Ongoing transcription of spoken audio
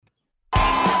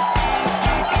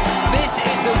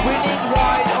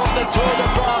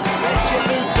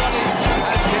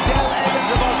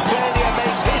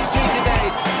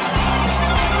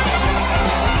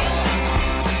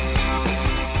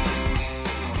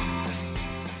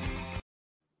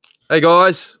Hey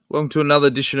guys, welcome to another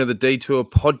edition of the Detour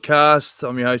podcast.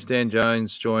 I'm your host, Dan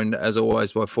Jones, joined as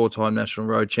always by four-time national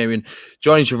road champion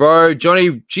Johnny Trevorrow.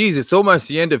 Johnny, geez, it's almost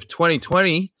the end of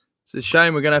 2020. It's a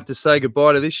shame we're going to have to say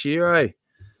goodbye to this year, eh?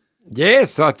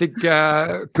 Yes, I think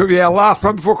could be our last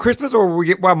one before Christmas, or will we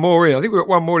get one more in? I think we've got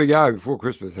one more to go before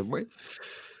Christmas, haven't we?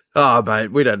 Oh,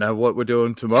 mate, we don't know what we're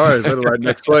doing tomorrow, let alone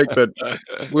next week, but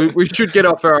we should get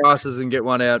off our asses and get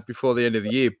one out before the end of the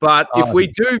year. But if we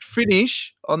do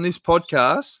finish on this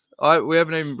podcast, we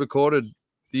haven't even recorded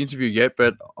the interview yet,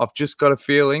 but I've just got a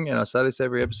feeling, and I say this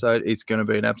every episode, it's going to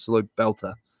be an absolute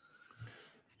belter.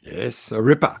 Yes, a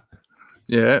ripper.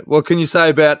 Yeah. What can you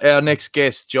say about our next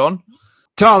guest, John?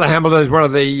 Tyler Hamilton is one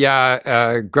of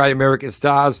the great American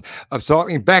stars of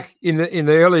cycling. Back in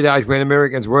the early days when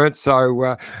Americans weren't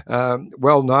so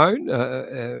well known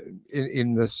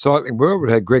in the cycling world,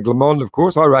 we had Greg LeMond, of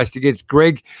course. I raced against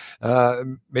Greg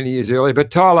many years earlier,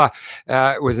 but Tyler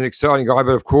was an exciting guy.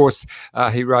 But of course,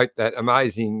 he wrote that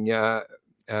amazing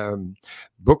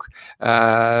book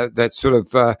that sort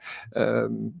of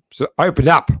opened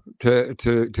up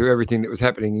to everything that was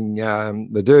happening,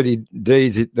 the dirty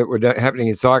deeds that were happening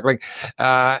in cycling,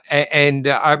 and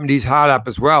opened his heart up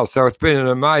as well. So it's been an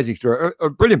amazing story. A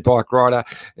brilliant bike rider,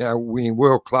 winning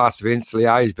world-class events,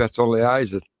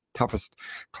 Bastogne-Liège, the toughest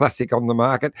classic on the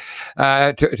market,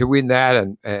 to win that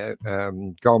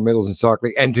and gold medals in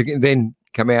cycling, and to then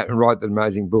come out and write that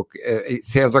amazing book. It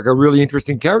sounds like a really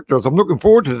interesting character. So I'm looking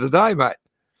forward to today, mate.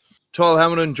 Tyler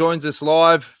Hamilton joins us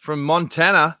live from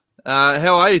Montana.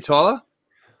 How are you, Tyler?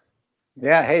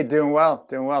 Yeah, hey, doing well.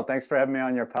 Thanks for having me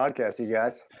on your podcast, you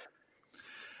guys.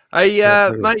 Hey,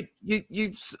 mate,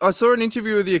 I saw an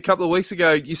interview with you a couple of weeks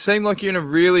ago. You seem like you're in a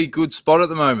really good spot at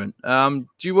the moment.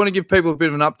 Do you want to give people a bit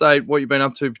of an update, what you've been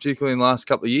up to, particularly in the last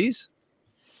couple of years?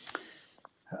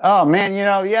 Oh, man,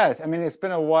 yes. I mean, it's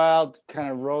been a wild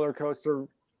kind of roller coaster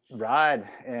ride.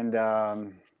 And,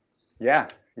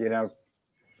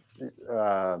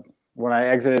 when I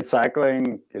exited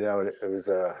cycling, it was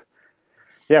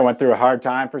went through a hard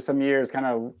time for some years, kind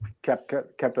of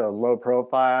kept a low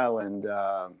profile. And,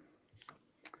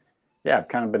 I've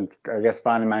kind of been, I guess,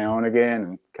 finding my own again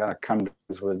and kind of come to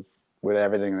terms with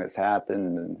everything that's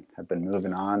happened and have been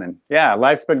moving on. And,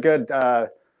 life's been good.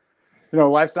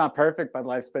 Life's not perfect, but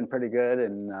life's been pretty good.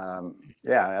 And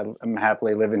I'm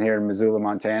happily living here in Missoula,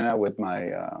 Montana with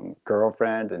my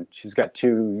girlfriend, and she's got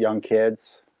two young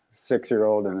kids, a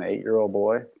 6-year-old and an 8-year-old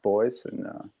boys. And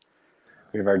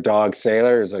we have our dog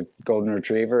Sailor, who's a golden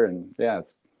retriever. And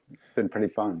it's been pretty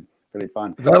fun.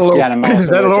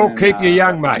 That'll all keep you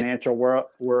young, mate. Financial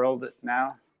world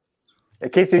now.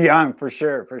 It keeps you young for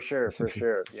sure.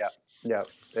 Yeah.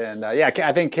 And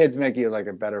I think kids make you like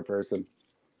a better person.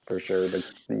 For sure, but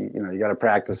you got to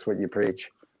practice what you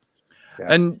preach. Yeah.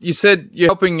 And you said you're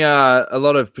helping a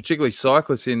lot of particularly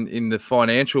cyclists in the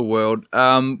financial world.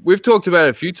 We've talked about it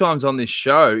a few times on this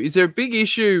show. Is there a big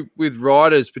issue with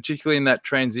riders, particularly in that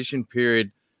transition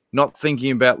period, not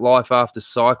thinking about life after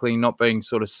cycling, not being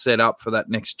sort of set up for that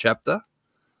next chapter?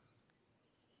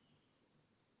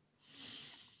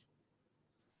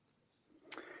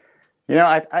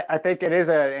 I think it is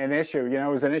an issue. It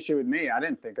was an issue with me. I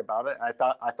didn't think about it. I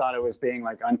thought it was being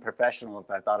like unprofessional if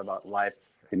I thought about life,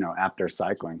 after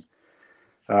cycling.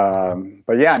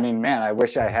 But yeah, I mean, man, I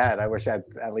wish I'd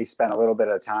at least spent a little bit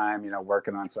of time,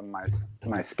 working on some of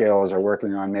my skills or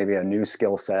working on maybe a new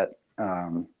skill set.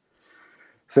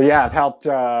 I've helped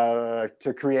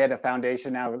to create a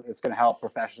foundation now. It's going to help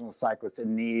professional cyclists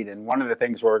in need. And one of the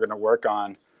things we're going to work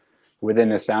on within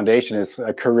this foundation is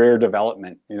a career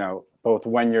development, both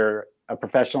when you're a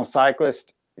professional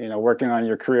cyclist, working on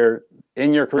your career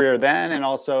then, and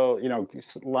also,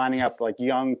 lining up like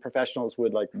young professionals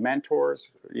with like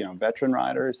mentors, veteran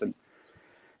riders, and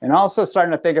also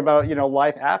starting to think about,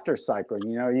 life after cycling.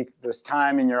 There's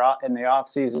time in the off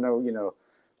season,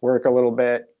 work a little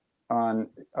bit on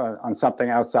something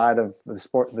outside of the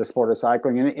sport of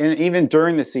cycling. And even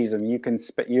during the season,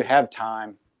 you have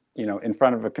time, in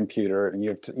front of a computer, and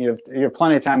you have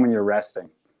plenty of time when you're resting.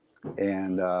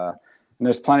 And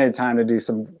there's plenty of time to do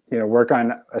some, work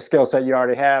on a skill set you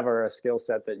already have, or a skill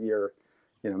set that you're,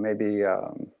 maybe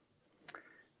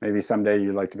someday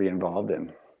you'd like to be involved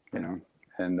in,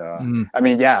 And I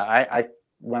mean,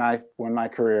 when my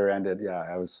career ended,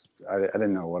 I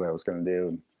didn't know what I was going to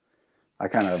do. I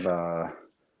kind of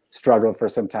struggled for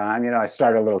some time. I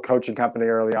started a little coaching company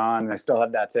early on, and I still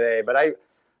have that today. But I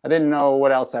didn't know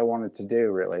what else I wanted to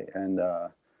do really, and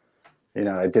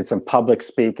I did some public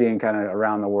speaking kind of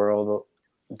around the world,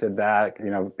 did that,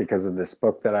 because of this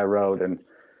book that I wrote.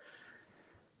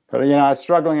 But I was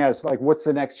struggling as like, what's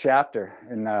the next chapter?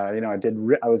 And I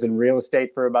was in real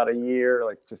estate for about a year,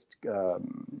 like just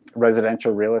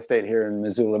residential real estate here in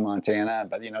Missoula, Montana.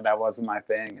 But that wasn't my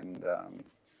thing. And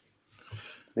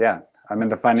I'm in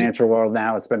the financial world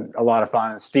now. It's been a lot of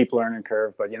fun and steep learning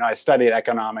curve. But I studied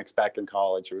economics back in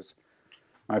college.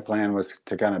 My plan was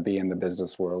to kind of be in the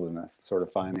business world and the sort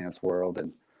of finance world.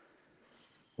 And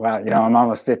wow, I'm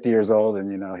almost 50 years old,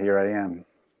 and here I am.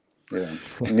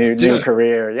 New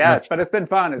career. Yeah, but it's been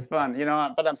fun. It's fun,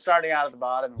 but I'm starting out at the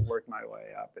bottom and work my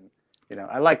way up. And,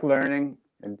 I like learning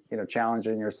and,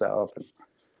 challenging yourself. And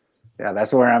yeah,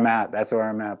 that's where I'm at.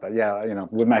 But yeah,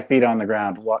 with my feet on the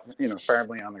ground,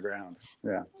 firmly on the ground.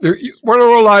 Yeah. What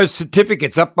are all those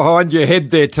certificates up behind your head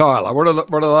there, Tyler? What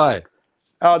are they?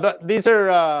 Oh, these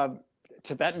are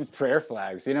Tibetan prayer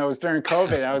flags. It was during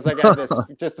COVID. I was like, I had this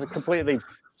just a completely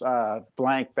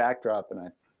blank backdrop,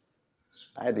 and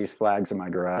I had these flags in my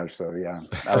garage, so yeah,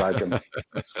 I like them.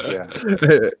 Yeah,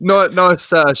 nice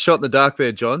shot in the dark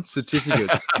there, John. Certificate.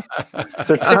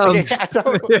 Yeah,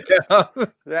 totally.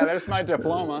 Yeah, there's my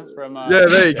diploma from. Yeah,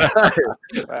 there you go.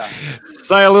 Yeah.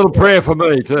 Say a little prayer for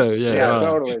me too. Yeah,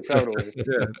 totally.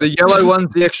 Yeah. The yellow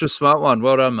one's the extra smart one.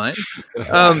 Well done, mate.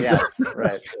 Yes,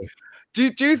 right.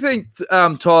 Do you think,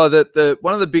 Tyler, that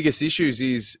one of the biggest issues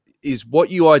is what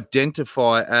you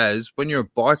identify as when you're a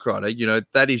bike rider?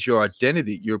 That is your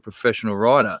identity. You're a professional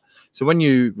rider. So when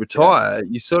you retire,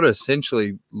 you sort of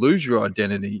essentially lose your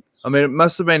identity. I mean, it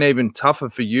must have been even tougher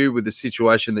for you with the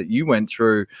situation that you went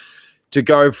through to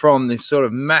go from this sort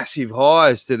of massive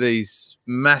highs to these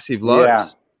massive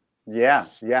lows. Yeah.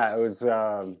 It was,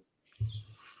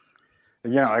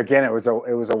 again, it was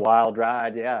a wild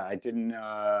ride. Yeah. I didn't,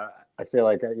 I feel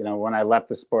like, when I left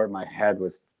the sport, my head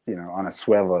was, on a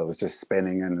swivel. It was just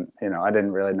spinning, and, I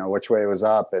didn't really know which way it was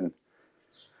up. And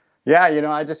yeah,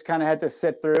 I just kind of had to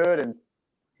sit through it and,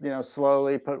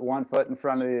 slowly put one foot in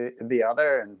front of the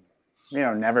other, and,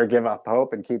 never give up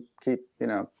hope and keep,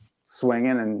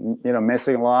 swinging and,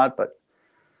 missing a lot. But,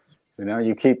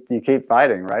 you keep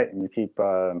fighting, right? And you keep,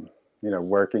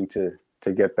 working to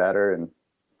get better. And,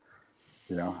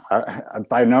 I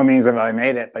by no means have I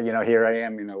made it, but here I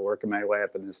am, working my way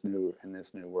up in this new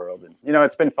world, and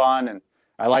it's been fun, and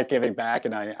I like giving back,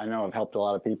 and I know I've helped a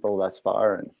lot of people thus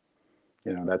far, and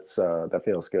that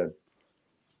feels good.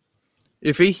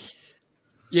 Iffy?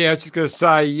 Yeah, I was just going to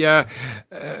say,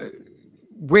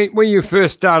 when you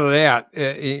first started out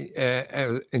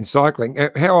in cycling,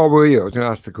 how old were you? I was going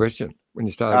to ask the question when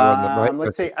you started riding the bike.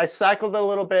 Let's see, I cycled a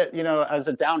little bit. I was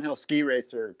a downhill ski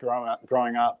racer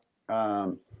growing up.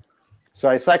 So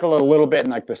I cycled a little bit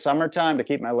in like the summertime to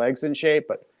keep my legs in shape,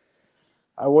 but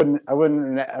I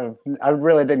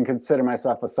really didn't consider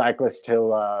myself a cyclist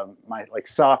till my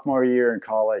sophomore year in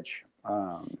college.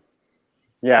 I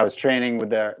was training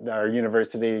with our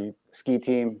university ski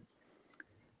team,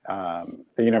 the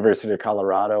University of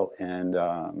Colorado, and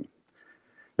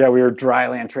we were dry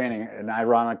land training, and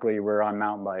ironically, we're on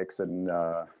mountain bikes, and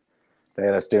they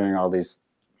had us doing all these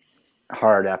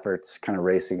hard efforts, kind of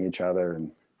racing each other.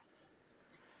 And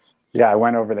I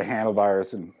went over the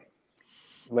handlebars and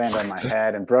landed on my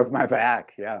head and broke my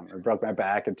back. I broke my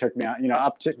back. It took me out,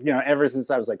 up to, ever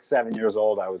since I was like 7 years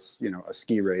old, I was, a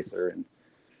ski racer. And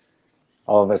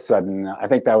all of a sudden, I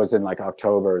think that was in like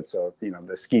October. So,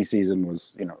 the ski season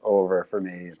was, over for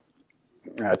me.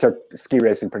 I took ski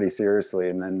racing pretty seriously.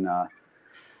 And then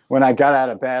when I got out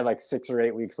of bed, like 6 or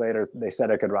 8 weeks later, they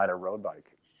said I could ride a road bike.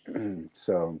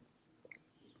 So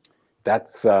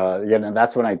that's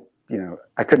when I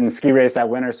couldn't ski race that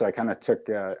winter, so I kind of took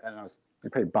and I was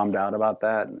pretty bummed out about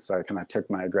that, and so I kind of took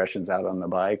my aggressions out on the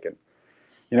bike.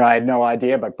 And I had no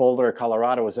idea, but Boulder,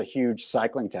 Colorado was a huge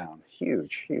cycling town,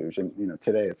 huge, and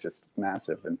today it's just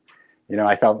massive. And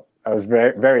I felt I was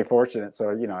very, very fortunate. So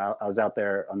I was out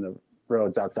there on the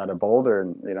roads outside of Boulder,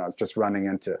 and I was just running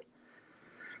into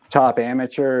top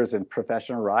amateurs and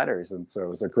professional riders, and so it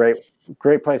was a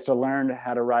great place to learn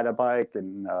how to ride a bike,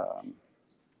 and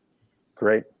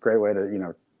great way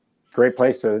to great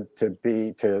place to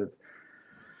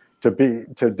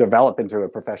develop into a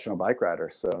professional bike rider.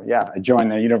 So I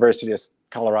joined the University of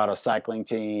Colorado cycling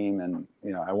team, and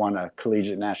I won a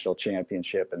collegiate national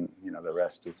championship, and the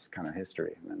rest is kind of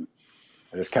history. And then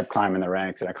I just kept climbing the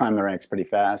ranks, and I climbed the ranks pretty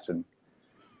fast, and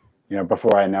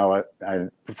before I knew it,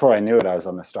 I was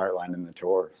on the start line in the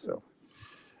Tour. So,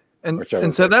 so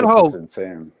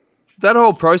insane. That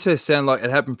whole process sounded like it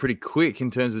happened pretty quick in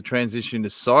terms of transition to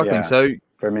cycling. Yeah, so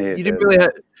for me, you didn't really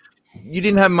you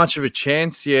didn't have much of a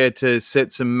chance to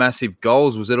set some massive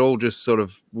goals. Was it all just sort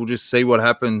of, we'll just see what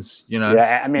happens,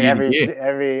 Yeah, I mean, year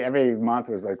every month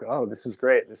was like, oh, this is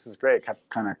great. Kept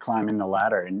kind of climbing the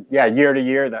ladder. And yeah, year to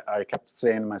year that I kept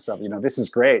saying to myself, this is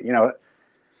great.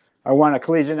 I won a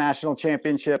collegiate national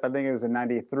championship. I think it was in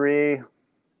 93,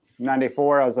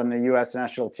 94. I was on the US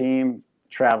national team,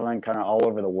 traveling kind of all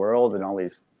over the world in all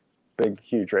these big,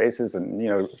 huge races,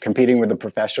 and competing with the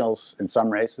professionals in some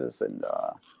races. And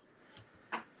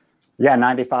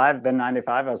 95. Then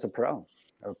 95, I was a pro,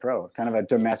 kind of a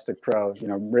domestic pro.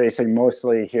 Racing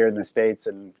mostly here in the States,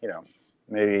 and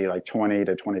maybe like 20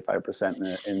 to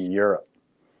 25% in Europe.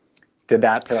 Did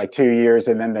that for like 2 years,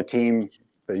 and then the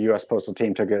US Postal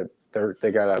team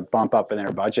they got a bump up in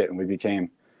their budget, and we became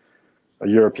a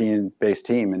European-based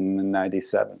team in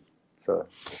 '97. So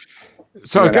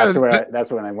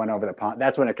that's when I went over the pond.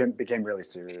 That's when it became really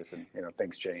serious, and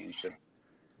things changed.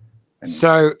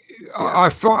 So I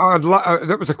thought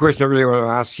that was a question I really want to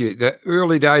ask you. The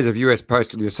early days of US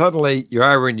Postal, you're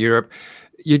over in Europe.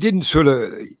 You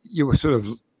were sort of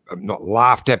not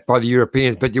laughed at by the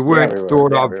Europeans, but you weren't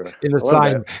thought of in the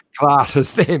same class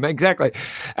as them. Exactly.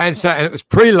 And it was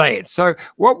pre-Lance. So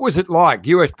what was it like,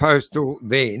 US Postal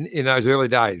then in those early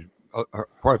days?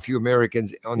 Quite a few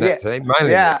Americans on that team,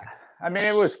 mainly. Yeah. Americans. I mean,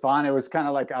 it was fun. It was kind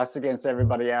of like us against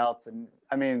everybody else. And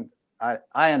I mean,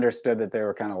 I understood that they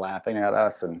were kind of laughing at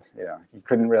us, and you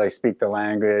couldn't really speak the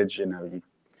language.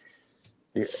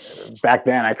 Back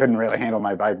then I couldn't really handle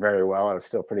my bike very well. I was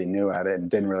still pretty new at it and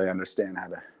didn't really understand how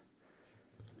to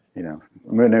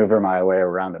maneuver my way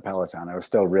around the peloton. I was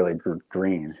still really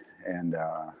green, and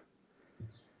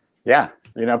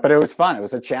but it was fun. It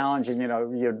was a challenge, and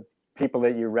you had people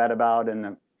that you read about in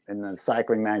the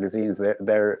cycling magazines.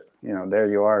 There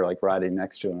you are, like riding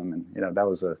next to them, and that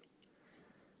was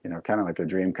kind of like a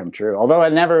dream come true. Although I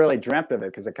never really dreamt of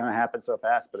it because it kind of happened so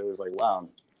fast. But it was like, wow,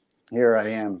 here I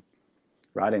am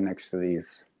riding next to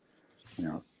these,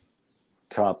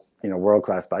 top,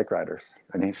 world-class bike riders.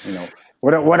 And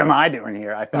what am I doing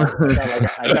here? I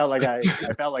felt like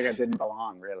I didn't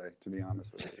belong, really, to be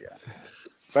honest with you. Yeah.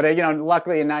 But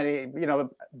luckily in 90,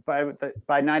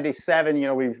 by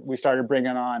 97, we started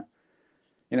bringing on,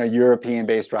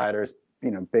 European-based riders,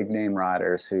 big name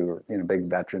riders who were, big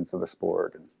veterans of the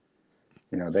sport, and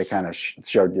they kind of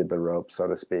showed you the ropes, so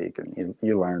to speak, and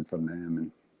you learned from them.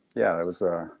 And yeah, it was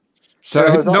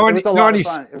it was a lot of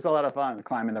fun. It was a lot of fun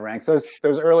climbing the ranks. Those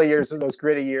early years, those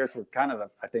gritty years, were kind of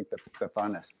I think the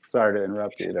funnest. Sorry to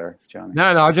interrupt you there, Johnny. No,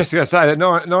 I was just going to say that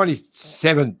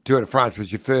 97 Tour de France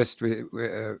was your first,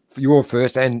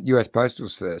 and US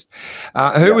Postal's first.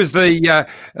 Who was the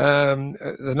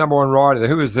number one rider?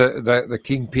 Who was the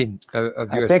kingpin of US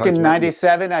Postal? I think in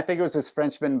 '97, I think it was this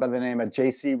Frenchman by the name of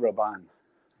J.C. Robin.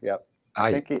 Yep.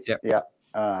 I think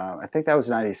that was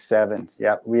 97.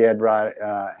 Yeah, we had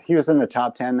he was in the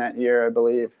top 10 that year, I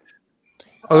believe.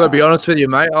 I'm going to be honest with you,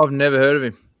 mate. I've never heard of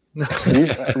him.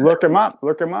 Look him up.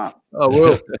 Oh,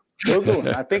 well. Google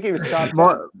him. I think he was top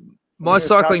 10. My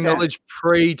cycling knowledge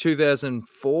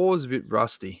pre-2004 is a bit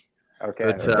rusty.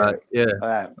 Okay. But,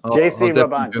 yeah. J.C.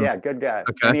 Robin, good guy.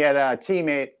 Okay. And he had a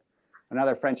teammate,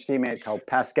 another French teammate called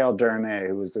Pascal Dermet,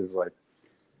 who was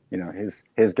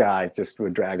his guy, just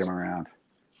would drag him around.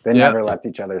 They never left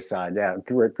each other's side. Yeah,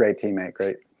 great teammate,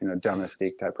 great,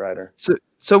 domestique type rider.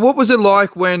 So what was it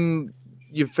like when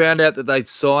you found out that they'd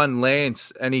signed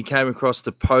Lance and he came across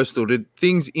to Postal? Did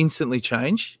things instantly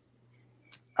change?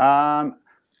 I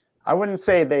wouldn't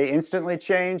say they instantly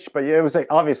changed, but it was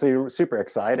obviously super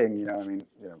exciting.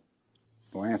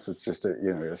 Lance was just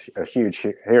a huge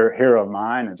hero of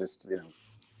mine, and just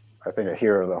I think a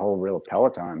hero of the whole real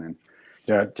peloton.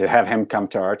 And to have him come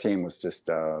to our team was just.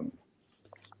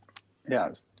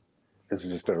 It was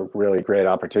just a really great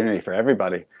opportunity for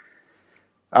everybody.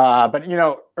 But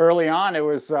early on, it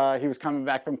was he was coming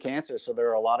back from cancer, so there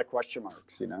were a lot of question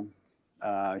marks.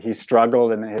 He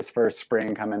struggled in his first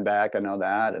spring coming back. I know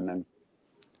that,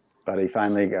 but he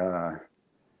finally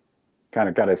kind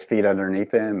of got his feet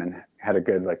underneath him and had a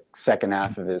good second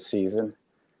half of his season.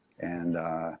 And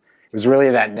it was really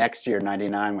that next year,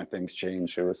 '99, when things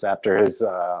changed. It was after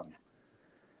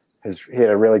he had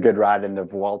a really good ride in the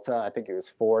Vuelta. I think he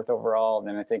was 4th overall. And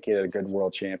then I think he had a good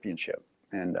world championship.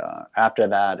 And after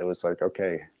that, it was like,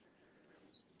 okay,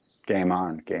 game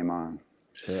on.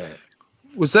 Yeah.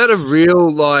 Was that a real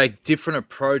different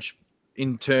approach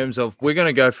in terms of we're going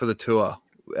to go for the tour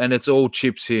and it's all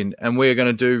chips in and we're going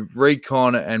to do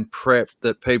recon and prep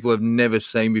that people have never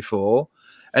seen before?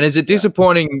 And is it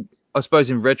disappointing, I suppose,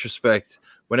 in retrospect,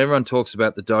 when everyone talks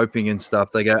about the doping and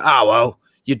stuff, they go, well,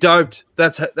 you're doped.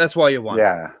 That's why you won.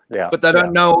 Yeah. But they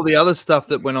don't know all the other stuff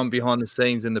that went on behind the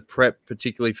scenes in the prep,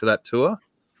 particularly for that tour.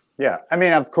 Yeah, I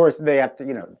mean, of course they have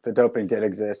to. The doping did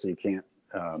exist, so you can't,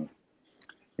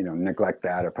 neglect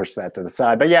that or push that to the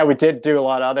side. But yeah, we did do a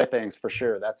lot of other things for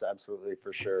sure. That's absolutely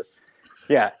for sure.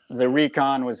 Yeah, the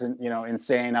recon was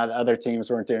insane. Other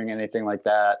teams weren't doing anything like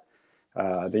that.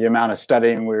 The amount of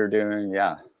studying we were doing,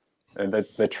 and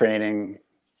the training,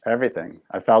 everything.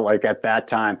 I felt like at that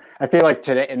time, I feel like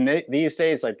today and these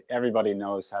days, like everybody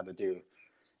knows how to do.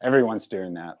 Everyone's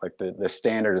doing that. Like the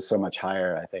standard is so much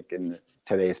higher, I think, in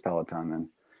today's peloton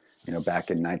than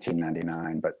back in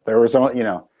 1999. But there was only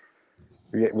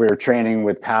we were training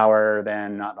with power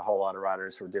then. Not a whole lot of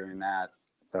riders were doing that.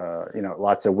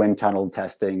 Lots of wind tunnel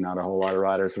testing. Not a whole lot of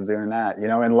riders were doing that.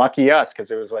 And lucky us, because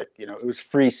it was like it was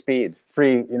free speed,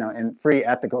 and free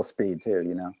ethical speed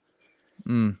too.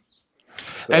 So,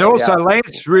 and also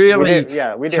Lance really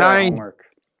we did our homework.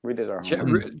 We did our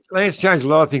homework. Lance changed a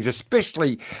lot of things,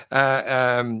 especially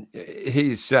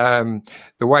his the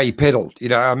way he pedaled.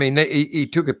 I mean, he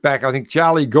took it back. I think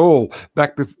Charlie Gall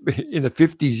back in the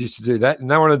 50s used to do that, and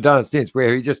no one had done it since.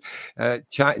 Where he just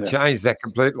changed that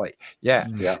completely. Yeah.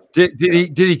 Did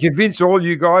he convince all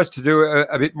you guys to do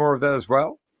a bit more of that as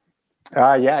well?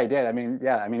 Yeah, he did. I mean,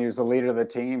 he was the leader of the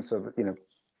team, so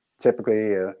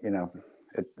typically,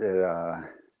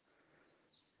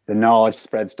 the knowledge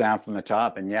spreads down from the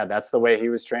top, and that's the way he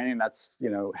was training. That's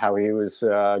how he was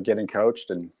getting coached,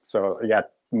 and so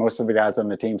most of the guys on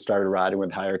the team started riding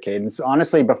with higher cadence.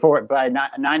 Honestly, by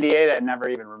 98, I never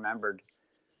even remembered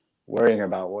worrying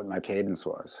about what my cadence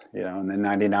was. And then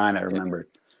 99, I remembered,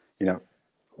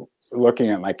 looking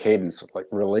at my cadence like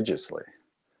religiously,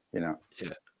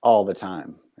 all the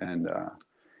time, and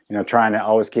trying to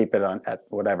always keep it at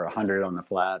whatever 100 on the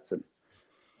flats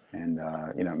and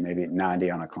maybe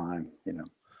 90 on a climb.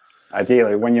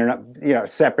 Ideally when you're not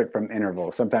separate from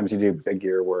intervals. Sometimes you do big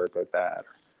gear work like that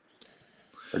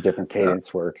or different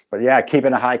cadence works, but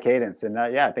keeping a high cadence, and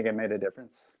I think it made a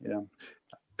difference.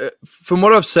 From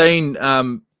what I've seen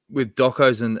with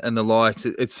docos and the likes,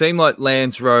 it seemed like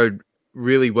Lance rode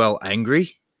really well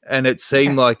angry, and it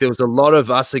seemed like there was a lot of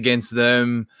us against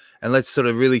them, and let's sort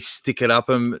of really stick it up.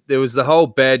 And there was the whole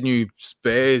bad news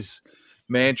bears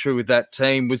mantra with that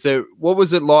team. What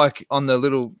was it like on the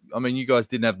little, I mean, you guys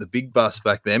didn't have the big bus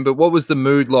back then, but what was the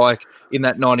mood like in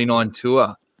that 99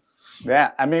 tour?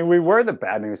 Yeah, I mean, we were the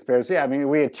bad news bears. Yeah, I mean,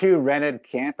 we had two rented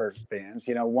camper vans.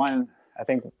 One, I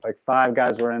think like 5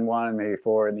 guys were in one and maybe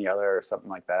 4 in the other or something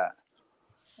like that.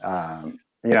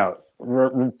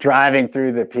 Driving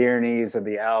through the Pyrenees or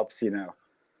the Alps, it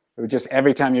would just,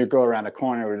 every time you go around a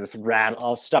corner, it would just rattle,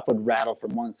 all stuff would rattle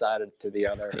from one side to the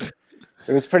other.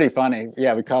 It was pretty funny.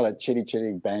 Yeah, we call it chitty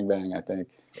chitty bang bang, I think.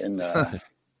 And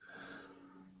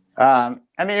I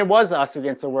mean, it was us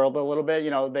against the world a little bit.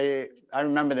 I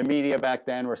remember the media back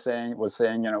then was saying,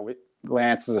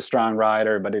 Lance is a strong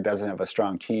rider, but he doesn't have a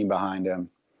strong team behind him.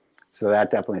 So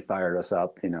that definitely fired us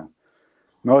up.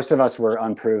 Most of us were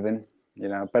unproven,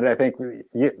 but I think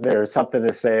there's something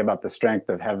to say about the strength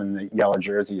of having the yellow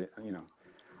jersey,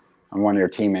 on one of your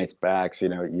teammates' backs.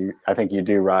 I think you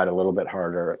do ride a little bit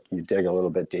harder, you dig a little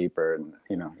bit deeper, and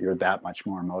you're that much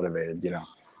more motivated.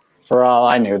 For all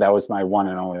I knew, that was my one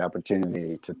and only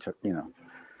opportunity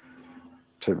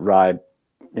to ride,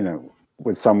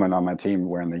 with someone on my team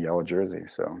wearing the yellow jersey.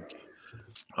 So,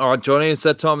 all right, Johnny, it's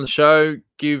that time of the show.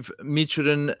 Give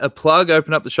Mitchelton a plug.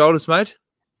 Open up the shoulders, mate.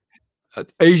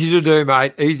 Easy to do,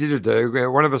 mate. Easy to do. We're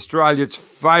one of Australia's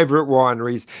favourite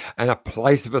wineries and a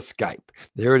place of escape.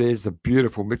 There it is, the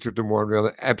beautiful Mitchelton Winery,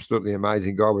 the absolutely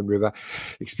amazing Goulburn River.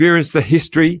 Experience the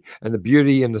history and the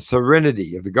beauty and the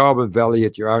serenity of the Goulburn Valley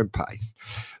at your own pace.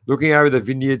 Looking over the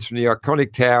vineyards from the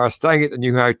iconic tower, staying at the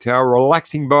new hotel,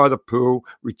 relaxing by the pool,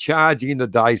 recharging in the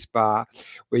day spa,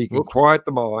 where you can quiet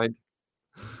the mind,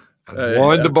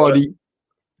 unwind the body.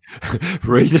 I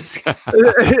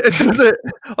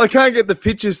can't get the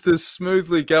pictures to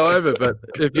smoothly go over, but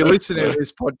if you're listening to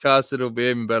this podcast, it'll be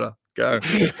even better. Go.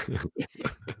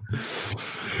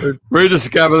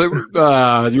 Rediscover.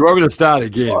 Do you want me to start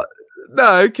again?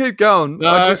 No, keep going.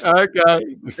 No, okay.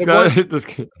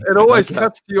 It always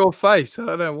cuts to your face. I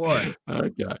don't know why.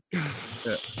 Okay. Yeah.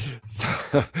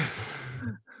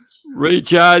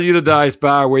 Recharging the day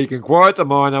spa where you can quiet the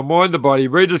mind, unwind the body,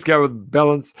 rediscover the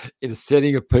balance in a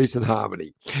setting of peace and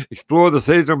harmony. Explore the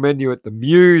seasonal menu at the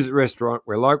Muse restaurant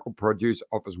where local produce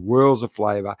offers worlds of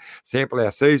flavour. Sample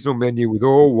our seasonal menu with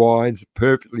all wines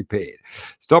perfectly paired.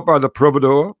 Stop by the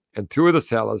Providor and tour the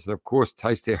cellars and, of course,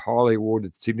 taste their highly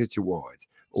awarded signature wines.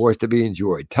 always to be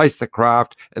enjoyed. Taste the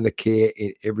craft and the care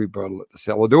in every bottle at the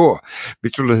cellar door.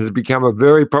 Michelin has become a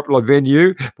very popular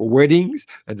venue for weddings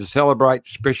and to celebrate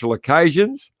special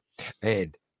occasions.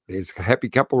 And there's a happy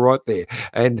couple right there.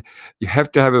 And you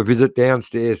have to have a visit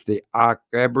downstairs, the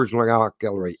Aboriginal Art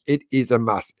Gallery. It is a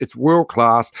must. It's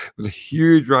world-class with a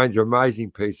huge range of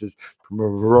amazing pieces from a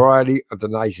variety of the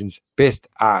nation's best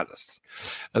artists.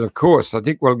 And, of course, I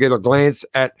think we'll get a glance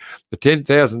at the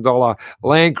 $10,000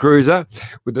 Land Cruiser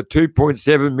with the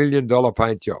 $2.7 million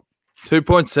paint job.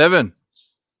 2.7.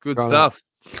 Good stuff.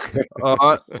 All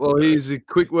right. Well, here's a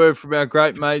quick word from our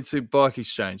great mates at Bike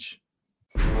Exchange.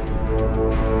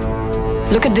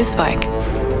 Look at this bike.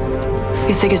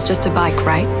 You think it's just a bike,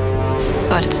 right?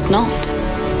 But it's not.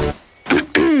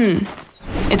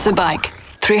 It's a bike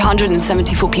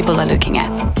 374 people are looking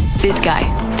at. This guy,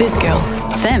 this girl,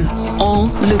 them, all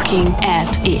looking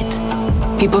at it.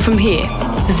 People from here,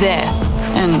 there,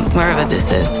 and wherever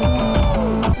this is.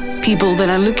 People that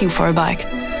are looking for a bike.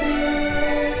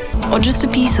 Or just a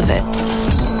piece of it.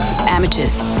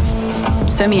 Amateurs,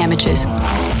 semi-amateurs,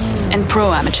 and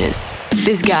pro-amateurs.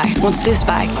 This guy wants this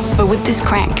bike, but with this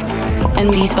crank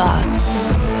and these bars.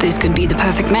 This could be the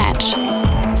perfect match.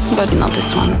 But not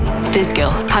this one. This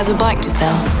girl has a bike to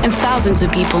sell, and thousands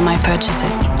of people might purchase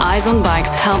it. Eyes on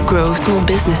Bikes help grow small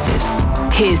businesses.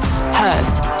 His,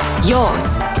 hers,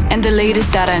 yours, and the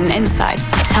latest data and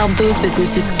insights help those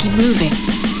businesses keep moving.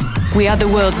 We are the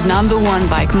world's #1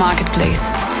 bike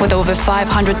marketplace, with over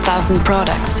 500,000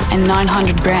 products and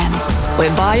 900 brands,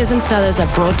 where buyers and sellers are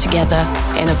brought together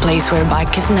in a place where a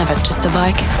bike is never just a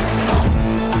bike.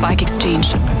 Bike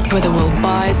Exchange, where the world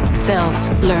buys,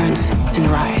 sells, learns, and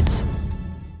rides.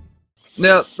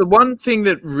 Now, the one thing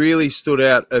that really stood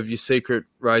out of your Secret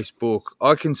Race book,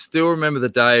 I can still remember the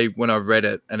day when I read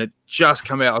it, and it just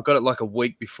came out. I got it like a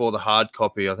week before the hard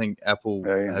copy. I think Apple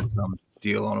had some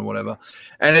deal on or whatever.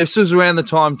 And this was around the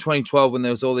time 2012 when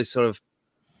there was all this sort of,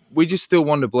 we just still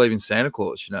wanted to believe in Santa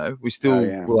Claus, you know. We still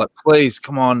were like, please,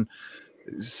 come on.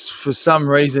 For some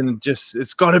reason, just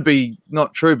it's got to be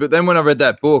not true. But then when I read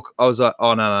that book, I was like,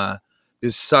 oh, no.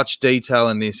 There's such detail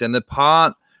in this. And the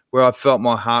part where I felt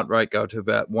my heart rate go to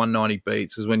about 190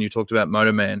 beats was when you talked about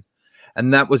Motor Man.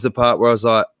 And that was the part where I was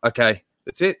like, okay,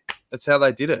 that's it. That's how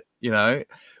they did it, you know.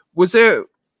 Was there,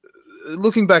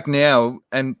 looking back now,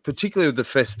 and particularly with the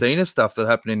Festina stuff that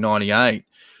happened in 98,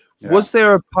 was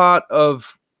there a part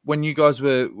of when you guys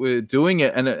were doing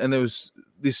it and there was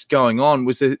this going on,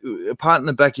 was there a part in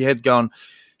the back of your head going,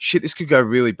 shit, this could go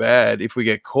really bad if we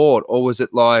get caught? Or was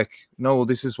it like, no, well,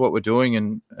 this is what we're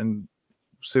doing and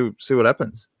see what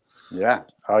happens? Yeah.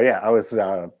 Oh, yeah. I was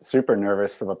super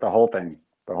nervous about the whole thing.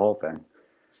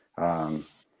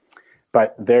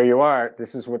 But there you are.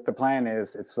 This is what the plan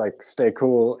is. It's like stay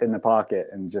cool in the pocket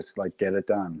and just like get it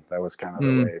done. That was kind of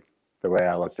the way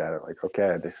I looked at it. Like,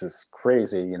 okay, this is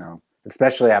crazy, you know,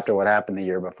 especially after what happened the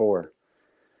year before.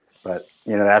 But,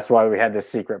 you know, that's why we had this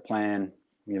secret plan.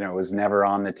 You know, it was never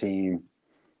on the team,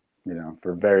 you know,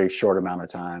 for a very short amount of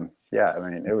time. Yeah, I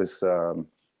mean, it was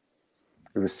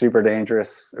super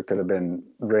dangerous. It could have been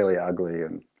really ugly.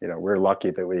 And, you know, we're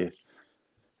lucky that we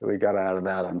got out of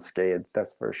that unscathed.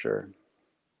 That's for sure.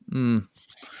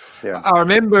 Yeah, I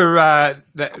remember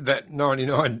that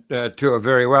 99 tour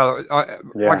very well. I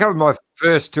covered my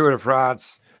first Tour de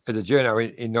France as a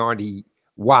journo in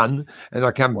 91, and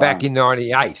I come back in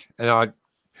 98,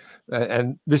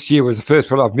 and this year was the first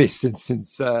one I've missed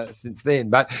since then.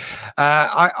 But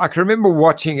I can remember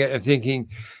watching it and thinking,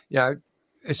 you know,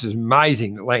 this is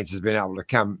amazing that Lance has been able to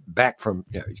come back from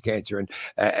his cancer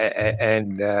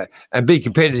and be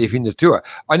competitive in the tour.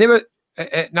 I never.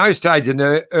 At no stage in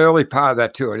the early part of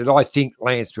that tour did I think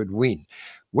Lance would win.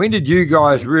 When did you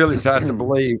guys really start to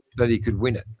believe that he could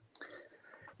win it?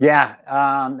 Yeah,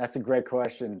 that's a great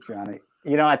question, Johnny.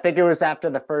 You know, I think it was after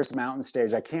the first mountain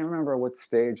stage. I can't remember what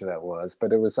stage that was,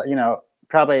 but it was, you know,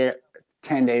 probably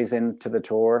 10 days into the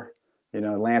tour. You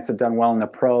know, Lance had done well in the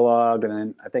prologue, and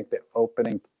then I think the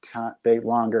opening big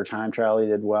longer time trial he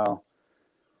did well.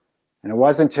 And it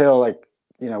wasn't until like,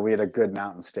 you know, we had a good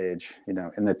mountain stage, you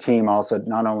know, and the team also,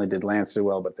 not only did Lance do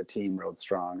well, but the team rode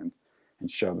strong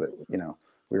and showed that, you know,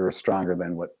 we were stronger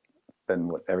than what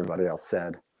everybody else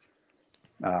said.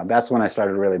 That's when I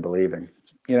started really believing,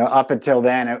 you know, up until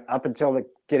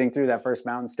getting through that first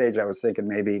mountain stage, I was thinking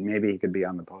maybe he could be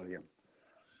on the podium,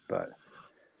 but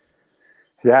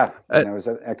yeah, it was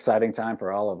an exciting time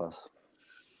for all of us.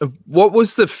 What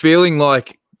was the feeling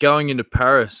like going into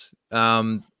Paris?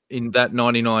 In that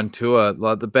 99 tour,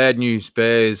 like the bad news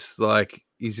bears, like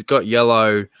he's got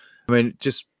yellow. I mean, it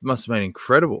just must have been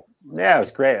incredible. Yeah, it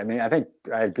was great. I mean, I think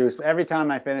I had goosebumps every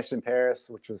time I finished in Paris,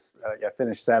 which was I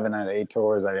finished 7 out of 8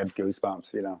 tours. I had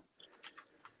goosebumps. You know,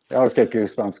 I always get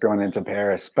goosebumps going into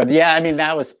Paris. But yeah, I mean,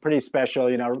 that was pretty special.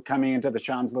 You know, coming into the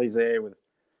Champs-Élysées with,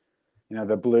 you know,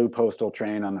 the blue postal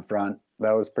train on the front.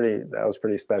 That was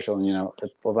pretty special. And you know,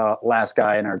 the last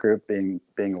guy in our group being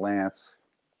Lance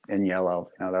in yellow.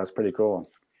 You know, that was pretty cool.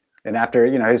 And after,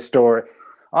 you know, his story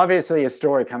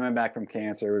coming back from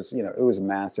cancer was, you know, it was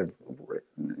massive,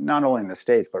 not only in the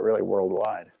States but really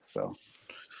worldwide. So,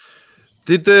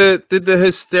 did the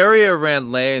hysteria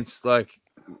around Lance, like,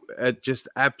 it just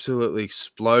absolutely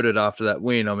exploded after that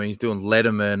win? I mean, he's doing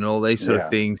Letterman and all these sort of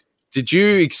things. Did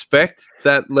you expect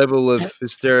that level of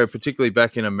hysteria, particularly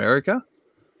back in America?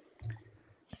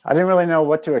 I didn't really know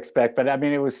what to expect, but I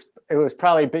mean, it was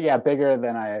probably bigger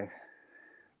than I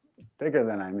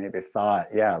maybe thought.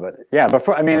 Yeah, but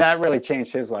before, I mean, that really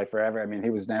changed his life forever. I mean, he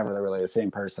was never really the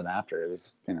same person after. It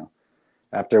was, you know,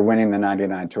 after winning the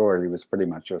 99 tour, he was pretty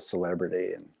much a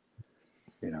celebrity, and,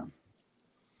 you know,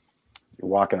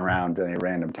 walking around any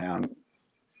random town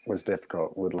was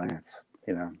difficult with Lance,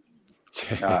 you know.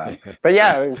 But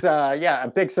yeah, it was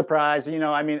a big surprise. You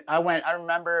know, I mean, I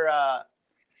remember,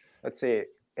 let's see,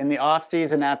 in the off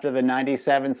season after the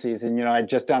 97 season, you know, I'd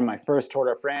just done my first Tour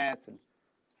de France, and,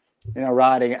 you know,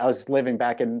 riding, I was living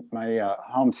back in my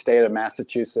home state of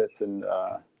Massachusetts. And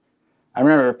I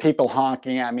remember people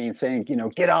honking at me and saying, you know,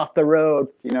 get off the road,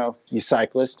 you know, you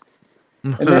cyclist.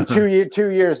 And then 2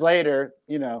 years later,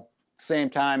 you know, same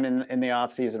time in the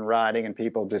off season riding, and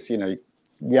people just, you know,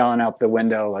 yelling out the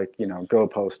window, like, you know, go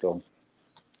Postal.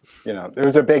 You know, there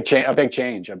was a big change.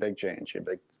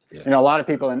 You know, a lot of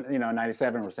people in, you know,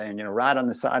 97 were saying, you know, ride on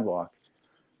the sidewalk.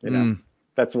 You know,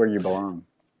 that's where you belong.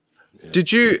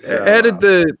 Did you? How did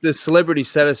the celebrity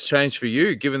status change for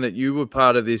you, given that you were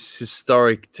part of this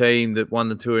historic team that won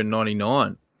the Tour in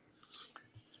 '99?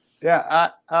 Yeah,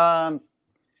 I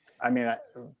mean,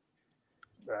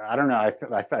 I don't know.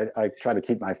 I try to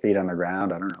keep my feet on the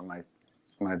ground. I don't know.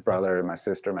 My brother and my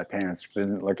sister, my parents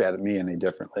didn't look at me any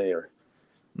differently, or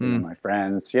you know, my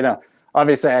friends. You know,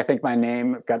 obviously, I think my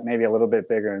name got maybe a little bit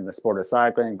bigger in the sport of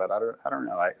cycling, but I don't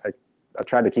know. I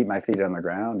tried to keep my feet on the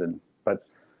ground, and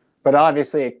but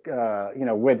obviously, you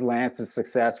know, with Lance's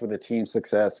success, with the team's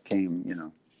success, came, you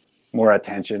know, more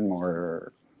attention,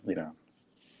 more, you know,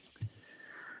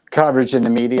 coverage in the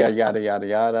media, yada yada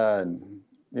yada, and,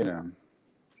 you know.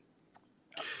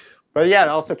 But yeah, it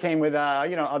also came with,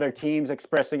 you know, other teams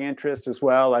expressing interest as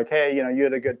well. Like, hey, you know, you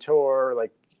had a good tour.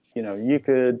 Like, you know, you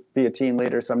could be a team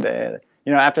leader someday.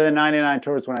 You know, after the 99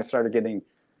 tours, when I started getting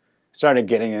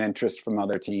an interest from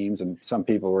other teams, and some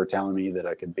people were telling me that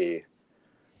I could be,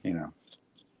 you know,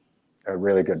 a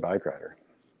really good bike rider.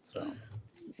 So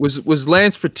was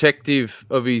Lance protective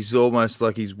of his, almost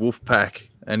like his wolf pack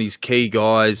and his key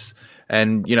guys,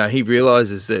 and, you know, he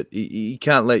realizes that he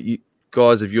can't let you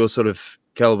guys of your sort of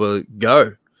caliber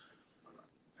go?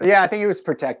 Yeah, I think he was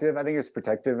protective.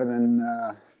 And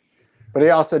then, but he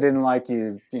also didn't like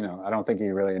you. You know, I don't think he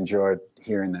really enjoyed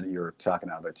hearing that you were talking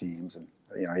to other teams, and,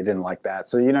 you know, he didn't like that.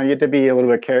 So, you know, you had to be a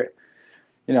little bit careful.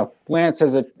 You know, Lance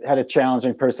had a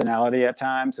challenging personality at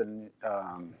times, and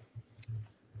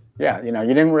yeah, you know,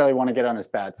 you didn't really want to get on his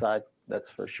bad side, that's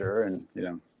for sure. And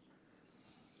you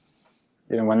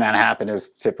know, when that happened, it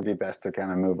was typically best to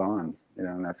kind of move on. You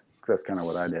know, and that's kind of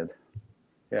what I did.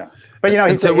 Yeah, but you know,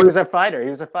 he was a fighter. He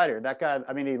was a fighter. That guy.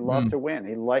 I mean, he loved to win.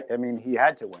 He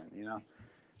had to win. You know,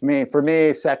 I mean, for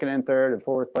me, second and third and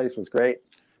fourth place was great.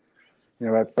 You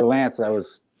know, but for Lance, that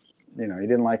was, you know, he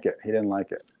didn't like it.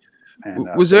 And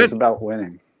it was about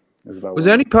winning. Was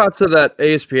there any parts of that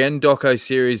ESPN doco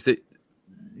series that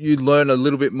you learn a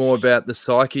little bit more about the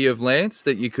psyche of Lance,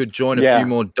 that you could join a few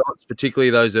more dots,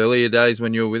 particularly those earlier days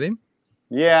when you were with him?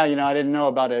 Yeah, you know, I didn't know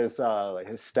about his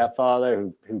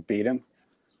stepfather who beat him.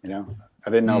 You know, I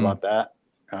didn't know about that.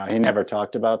 He never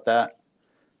talked about that.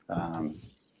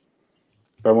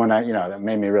 But when that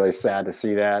made me really sad to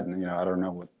see that. And, you know, I don't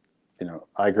know what, you know,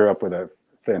 I grew up with a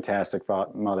fantastic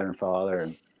mother and father,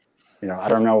 and, you know, I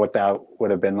don't know what that would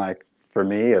have been like for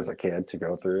me as a kid to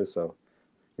go through. So,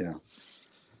 you know,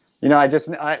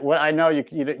 I know you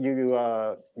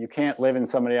can't live in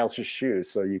somebody else's shoes,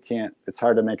 so you can't. It's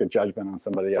hard to make a judgment on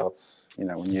somebody else, you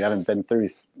know, when you haven't been through,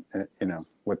 you know,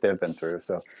 what they've been through.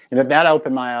 So, you know, that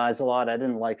opened my eyes a lot. I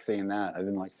didn't like seeing that.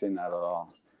 At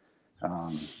all.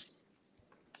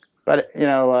 But you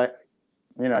know,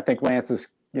 I think Lance has,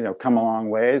 you know, come a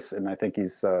long ways, and I think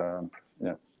he's, you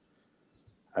know,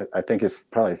 I think his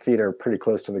probably feet are pretty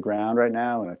close to the ground right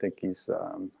now, and I think he's,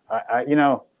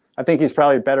 I think he's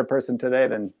probably a better person today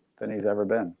than he's ever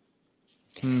been.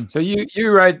 So you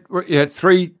had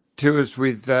 3 tours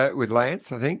with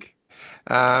Lance, I think.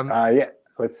 Yeah.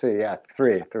 Let's see. Yeah,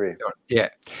 three. Yeah,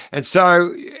 and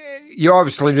so you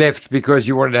obviously left because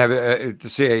you wanted to have to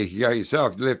see how you go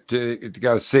yourself. You left to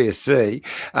go CSC,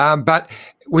 but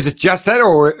was it just that,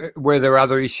 or were there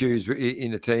other issues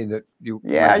in the team that you?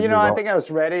 Yeah, I think I was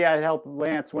ready. I helped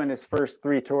Lance win his first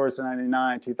 3 tours in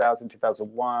 '99, 2000,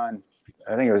 2001.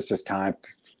 I think it was just time to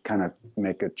kind of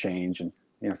make a change and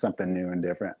something new and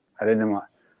different. I didn't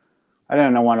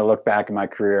want to look back in my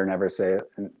career and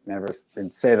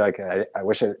say like I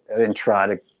wish I didn't try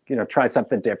to try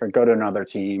something different, go to another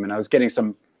team. And I was getting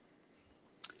some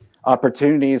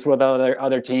opportunities with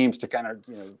other teams to kind of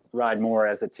ride more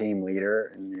as a team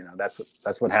leader, and that's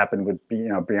what happened with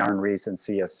Bjorn Rees and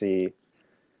CSC.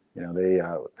 They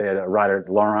had a rider,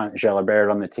 Laurent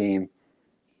Jalabert, on the team,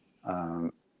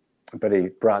 but he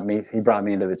brought me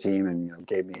into the team and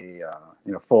gave me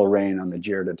full reign on the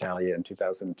Giro d'Italia in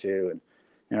 2002, and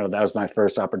that was my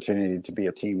first opportunity to be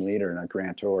a team leader in a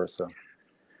Grand Tour. So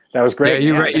that was great.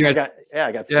 I got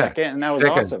second, and that was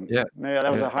awesome. Yeah,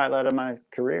 that was a highlight of my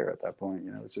career at that point.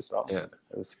 It was just awesome.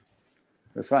 Yeah. It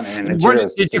was fun, and the Giro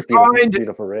was just a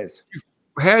beautiful race.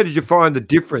 How did you find the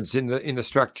difference in the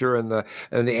structure and the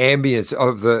ambience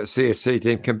of the CSC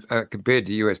team compared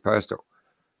to US Postal?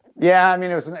 Yeah, I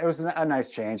mean, it was a nice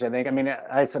change. I think. I mean,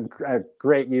 I had some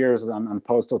great years on the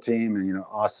Postal team, and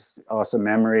awesome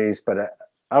memories. But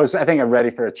I think I'm ready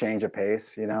for a change of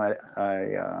pace. I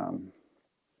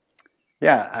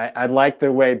liked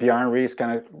the way Bjorn Rees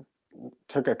kind of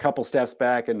took a couple steps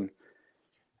back and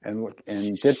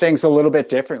did things a little bit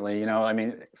differently. I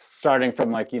mean, starting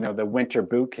from the winter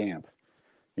boot camp.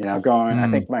 Going. I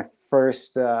think my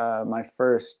first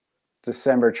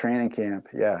December training camp.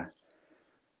 Yeah.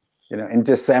 In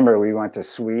December we went to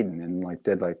Sweden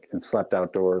and slept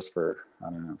outdoors for, I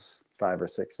don't know, 5 or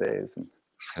 6 days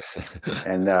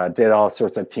and did all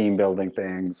sorts of team building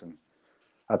things. And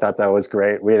I thought that was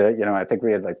great. We had, I think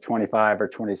we had 25 or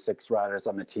 26 riders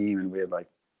on the team, and we had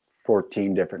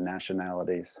 14 different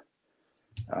nationalities.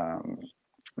 I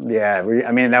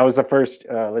mean, that was the first,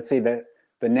 let's see, the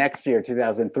next year,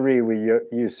 2003, we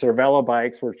used Cervelo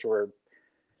bikes, which were,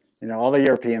 all the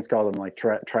Europeans call them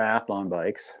triathlon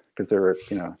bikes, because they were,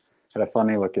 had a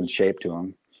funny looking shape to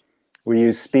them. We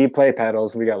used speed play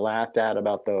pedals. We got laughed at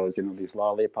about those, these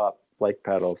lollipop like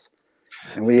pedals.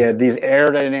 And we had these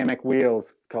aerodynamic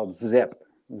wheels called Zip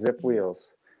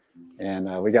wheels.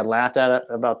 And we got laughed at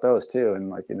about those too.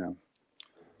 And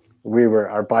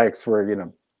our bikes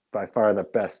were, by far the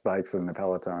best bikes in the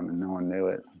peloton, and no one knew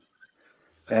it.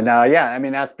 And I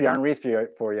mean, that's Bjorn Rees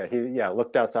for you. He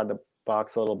looked outside the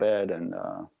box a little bit, and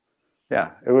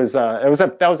that was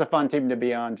a fun team to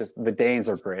be on. Just the Danes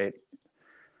are great.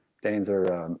 Danes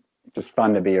are just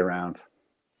fun to be around.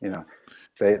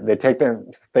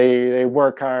 They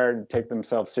work hard, take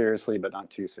themselves seriously, but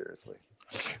not too seriously.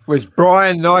 Was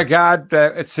Brian Nygaard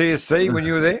at CSC when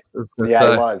you were there?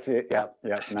 Yeah, he was. Yeah,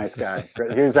 nice guy.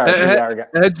 He was our guy.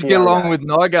 How'd you get along with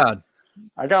Nygaard?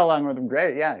 I got along with him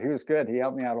great. Yeah, he was good. He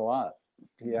helped me out a lot.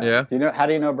 Yeah. How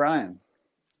do you know Brian?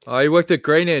 Oh, he worked at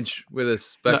Green Edge with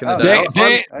us back in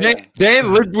the day.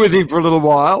 Dan lived with him for a little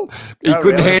while. He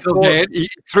couldn't handle Dan. He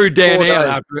threw Dan out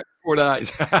after 4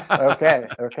 days. Okay.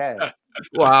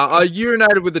 Wow, I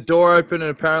urinated with the door open,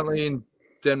 and apparently in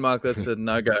Denmark that's a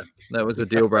no-go. That was a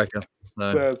deal breaker.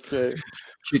 So that's great.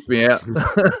 Kicked me out.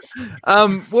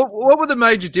 What were the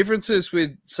major differences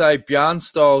with, say, Bjarne's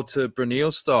style to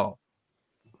Brunel's style?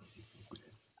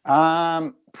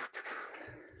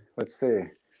 Let's see.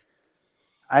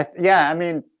 I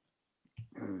mean,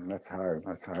 that's hard.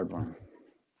 That's a hard one.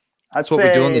 That's what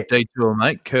we do on the detour,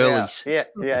 mate. Curlies. Yeah.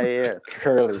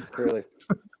 Curlies.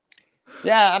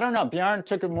 Yeah, I don't know. Bjorn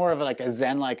took more of a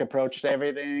Zen-like approach to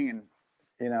everything, and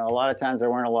a lot of times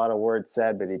there weren't a lot of words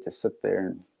said, but he'd just sit there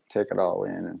and take it all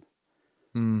in.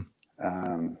 And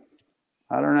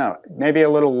I don't know, maybe a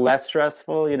little less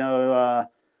stressful. I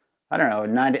don't know.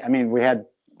 I mean, we had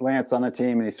Lance on the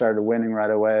team, and he started winning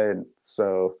right away, and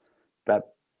so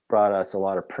that brought us a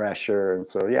lot of pressure. And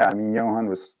so, I mean, Johan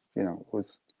was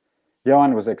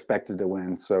expected to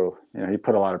win, so he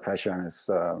put a lot of pressure on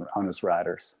his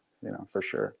riders, for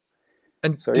sure.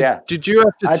 And so did you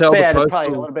have to I'd tell say the I had postal...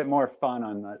 probably a little bit more fun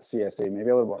on the CSC, maybe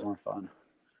a little bit more fun.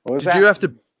 What was that? Did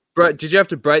you have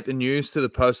to break the news to the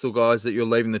postal guys that you're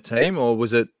leaving the team, or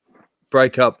was it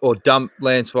break up or dump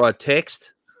Lance via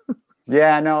text?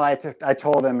 Yeah, no, I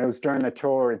told them it was during the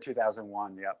tour in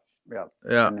 2001. Yep.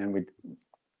 Yeah. And then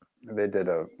they did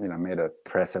made a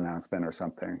press announcement or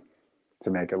something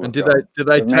to make it look. And did they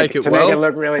take it well? To make it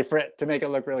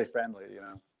look really friendly,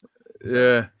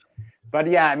 Yeah. but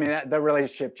yeah, I mean, the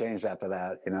relationship changed after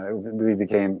that. You know, we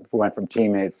went from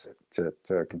teammates to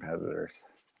competitors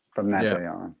from that day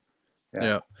on.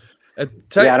 Yeah.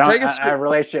 Our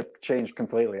relationship changed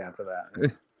completely after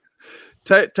that.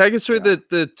 Take us through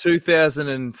the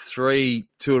 2003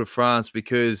 Tour de France,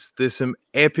 because there's some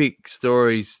epic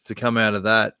stories to come out of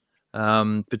that,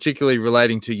 particularly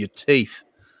relating to your teeth.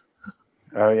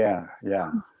 Oh yeah.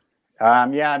 I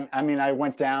mean, I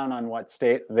went down on what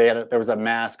state there was a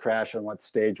mass crash on what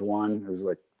stage 1. It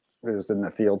was in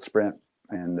the field sprint,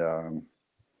 and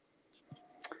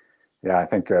I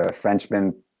think a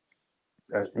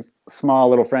small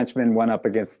little Frenchman went up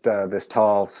against this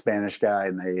tall Spanish guy,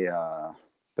 and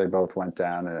they both went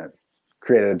down, and it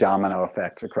created a domino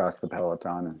effect across the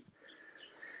peloton.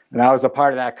 And I was a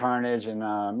part of that carnage, and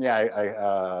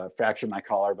I fractured my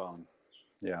collarbone.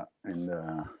 Yeah, and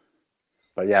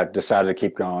but yeah, decided to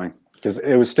keep going because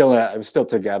it was still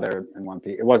together in one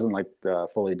piece. It wasn't like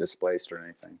fully displaced or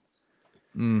anything.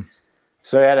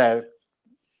 So I had a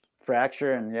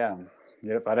fracture, and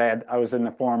but I was in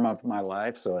the form of my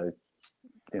life, so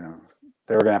they were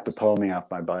gonna have to pull me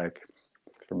off my bike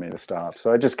for me to stop.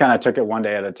 So I just kind of took it one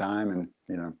day at a time, and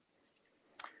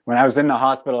when I was in the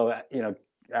hospital,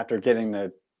 after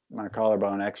getting my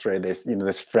collarbone X-ray,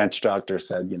 this French doctor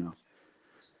said,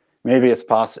 maybe it's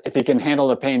possible if you can handle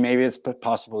the pain, maybe it's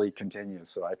possible he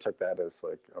continues. So I took that as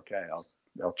like, okay,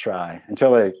 I'll try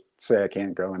until they say I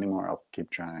can't go anymore. I'll keep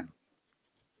trying.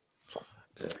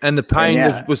 And the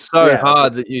pain was so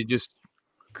hard that you just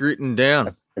gritting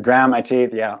down. I ground my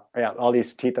teeth. Yeah. All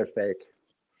these teeth are fake.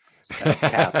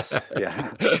 Caps.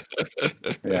 Yeah.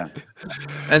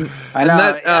 And I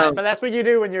know, but that's what you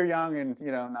do when you're young and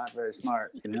not very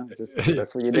smart.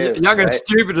 That's what you do. Young and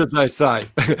stupid, as they say.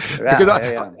 Because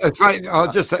it's funny.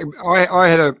 I'll just say, I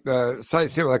had a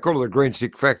similar. They call it a green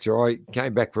stick fracture. I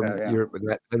came back from Europe with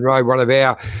that and rode one of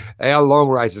our long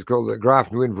races called the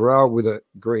Grafton Wind Varel with a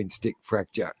green stick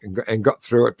fracture and got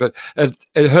through it. But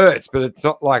it hurts, but it's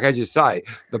not like, as you say,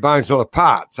 the bone's not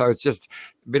apart, so it's just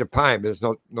a bit of pain, but it's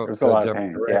not. There's a lot of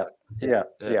pain. Yeah.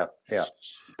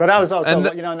 But I was also,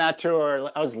 in that tour,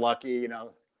 I was lucky. I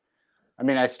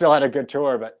mean, I still had a good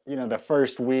tour, but the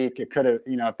first week it could have,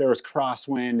 if there was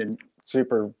crosswind and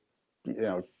super,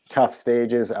 tough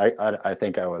stages, I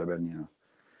think I would have been,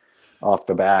 off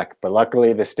the back. But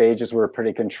luckily, the stages were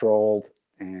pretty controlled,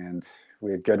 and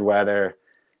we had good weather,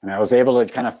 and I was able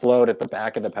to kind of float at the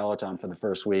back of the peloton for the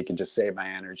first week and just save my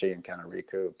energy and kind of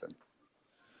recoup.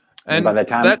 And by the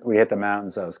time we hit the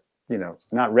mountains, I was,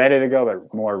 not ready to go,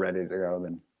 but more ready to go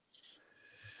than,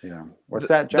 what's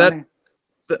that, Johnny?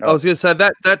 I was going to say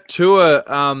that tour,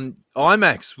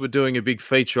 IMAX were doing a big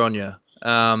feature on you.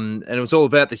 And it was all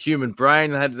about the human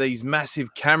brain. They had these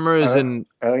massive cameras and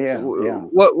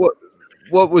what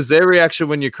was their reaction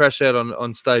when you crashed out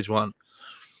on stage 1?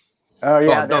 Oh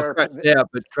yeah,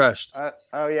 but crashed.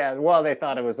 Well, they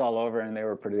thought it was all over, and they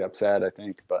were pretty upset, I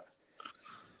think. But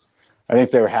I think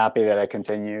they were happy that I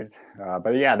continued.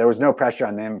 But yeah, there was no pressure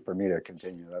on them for me to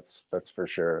continue. That's for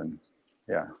sure. And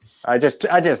yeah, I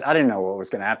didn't know what was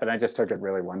going to happen. I just took it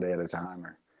really one day at a time,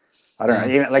 or I don't know.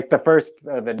 Even like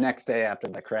the next day after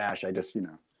the crash, I just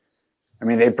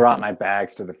they brought my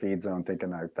bags to the feed zone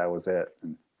thinking that was it.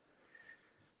 And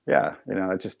yeah,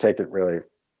 I just take it really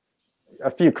a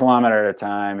few kilometers at a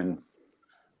time, and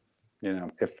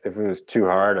if it was too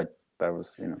hard, that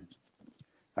was I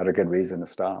had a good reason to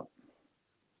stop.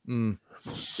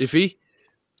 Iffy?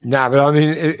 No, but I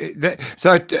mean,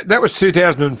 that was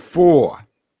 2004.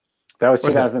 That was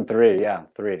 2003. Yeah,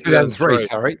 2003.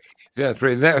 Sorry,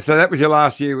 2003. So that was your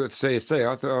last year with CSC.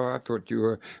 I thought you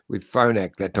were with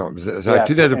Phonak that time. So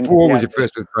 2004 was your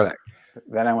first with Phonak.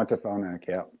 Then I went to Phonak.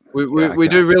 Yeah. We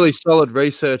do really solid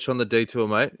research on the detour,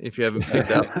 mate, if you haven't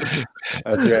picked up.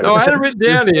 That's right. No, I had it written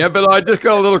down here, but I just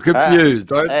got a little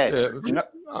confused.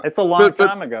 It's a long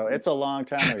time ago. It's a long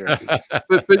time ago.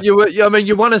 but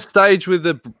you won a stage with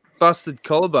a busted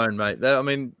collarbone, mate. I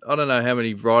don't know how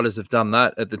many riders have done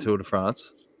that at the Tour de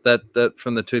France. That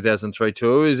from the 2003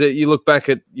 tour. Is it? You look back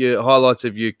at your highlights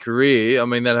of your career.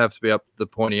 That'd have to be up the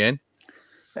pointy end.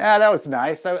 Yeah, that was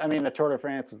nice. The Tour de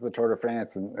France is the Tour de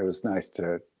France, and it was nice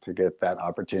to get that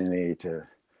opportunity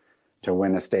to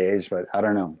win a stage. But I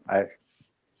don't know.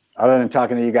 Other than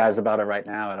talking to you guys about it right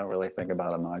now, I don't really think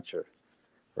about it much or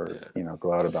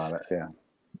gloat about it. Yeah.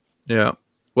 Yeah.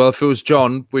 Well, if it was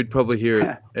John, we'd probably hear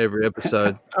it every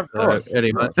episode. Of course.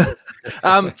 Anyway.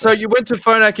 So you went to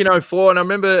Phonak in 2004, and I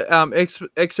remember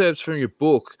excerpts from your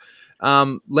book.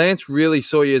 Lance really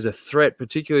saw you as a threat,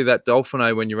 particularly that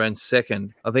Dauphiné when you ran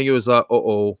second. I think it was like,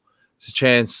 It's a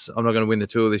chance I'm not going to win the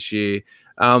tour this year.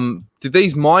 Did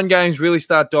these mind games really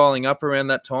start dialing up around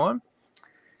that time?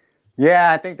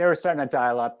 Yeah, I think they were starting to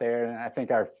dial up there, and I think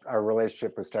our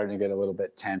relationship was starting to get a little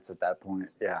bit tense at that point.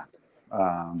 Yeah,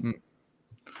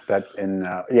 that in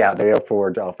the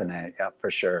 04 Dauphiné, yeah, for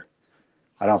sure.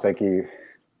 I don't think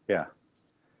yeah.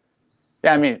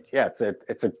 I mean, yeah,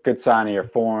 it's a good sign of your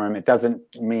form. It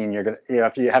doesn't mean you're gonna,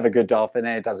 if you have a good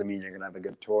Dauphiné, it doesn't mean you're gonna have a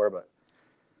good tour. But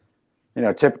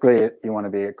typically you want to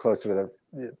be closer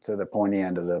to the pointy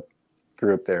end of the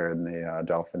group there in the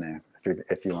Dauphiné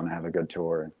if you want to have a good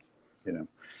tour.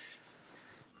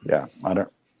 Yeah, I don't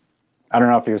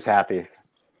know if he was happy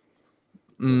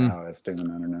with how I was doing. I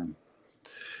don't know.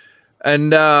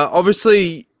 And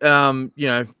obviously,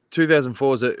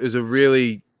 2004 is a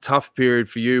really tough period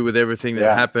for you with everything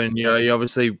that happened. You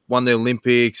obviously won the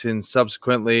Olympics, and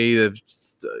subsequently,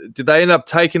 did they end up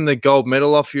taking the gold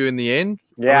medal off you in the end?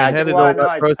 Yeah,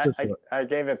 I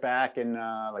gave it back in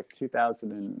like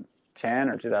 2010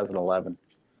 or 2011.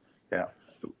 Yeah.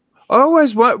 I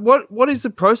always what is the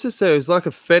process there? It's like a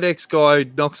FedEx guy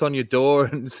knocks on your door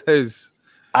and says,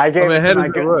 I gave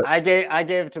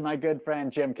it to my good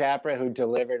friend Jim Capra, who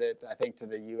delivered it, I think, to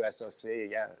the USOC.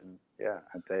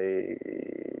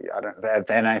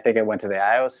 Then I think it went to the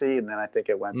IOC, and then I think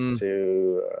it went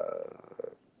to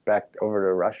back over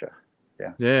to Russia.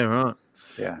 Yeah. Yeah. Right.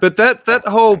 Yeah. But that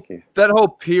whole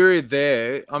period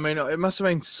there, I mean, it must have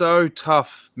been so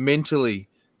tough mentally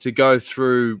to go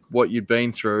through what you'd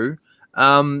been through.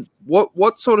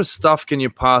 What sort of stuff can you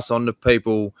pass on to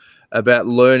people about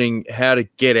learning how to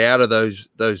get out of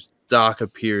those darker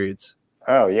periods?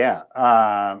 Oh yeah.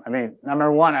 I mean,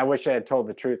 number one, I wish I had told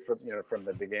the truth from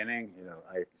the beginning.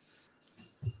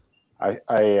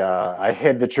 I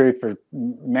hid the truth for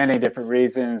many different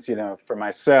reasons. For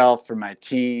myself, for my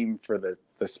team, for the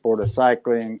sport of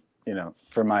cycling.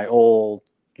 For my old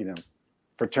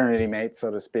fraternity mates,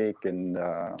 so to speak, and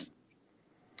I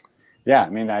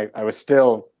mean, I was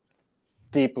still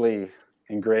deeply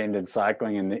ingrained in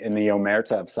cycling, in the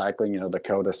omerta of cycling, the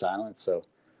code of silence.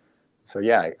 So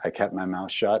yeah, I kept my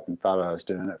mouth shut and thought I was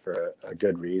doing it for a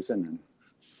good reason.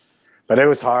 But it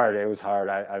was hard.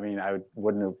 I mean, I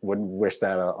wouldn't wish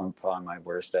that upon my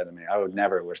worst enemy. I would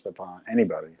never wish that upon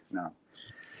anybody. No.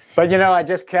 But I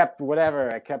just kept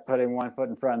whatever. I kept putting one foot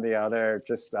in front of the other.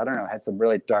 Just, I don't know. I had some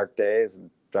really dark days and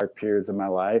dark periods of my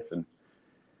life,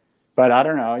 but I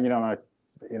don't know.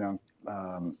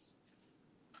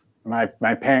 My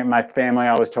family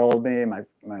always told me,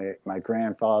 my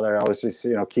grandfather always just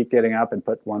keep getting up and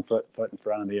put one foot in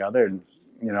front of the other, and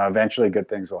eventually good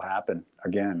things will happen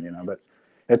again. But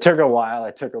it took a while.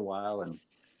 And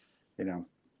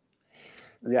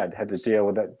I had to deal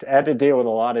with it. I had to deal with a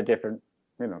lot of different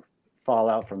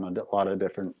fallout from a lot of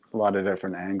different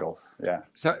angles. Yeah.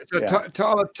 So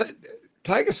Tyler,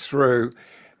 take us through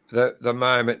the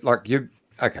moment. Like there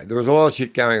was a lot of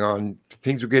shit going on.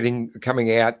 Things were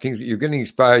coming out. You're getting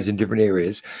exposed in different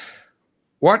areas.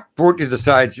 What brought you to the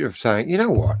stage of saying, you know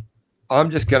what,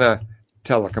 I'm just going to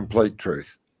tell the complete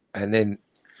truth, and then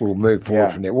we'll move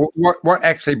forward from there? What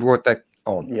actually brought that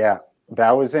on? Yeah,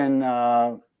 that was in.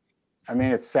 I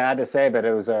mean, it's sad to say, but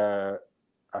it was a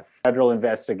federal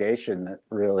investigation that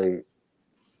really.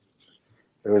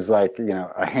 It was like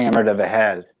a hammer to the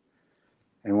head.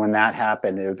 And when that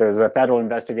happened, there was a federal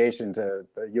investigation to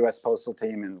the US Postal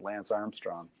team and Lance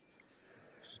Armstrong.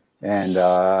 And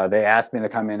they asked me to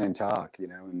come in and talk,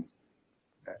 and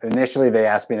initially they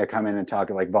asked me to come in and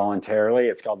talk like voluntarily.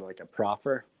 It's called like a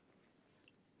proffer.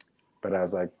 But I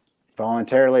was like,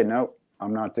 voluntarily? Nope,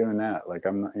 I'm not doing that. Like,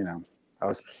 I'm not,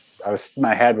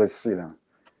 my head was,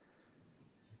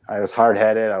 I was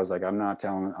hard-headed. I was like, I'm not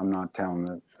telling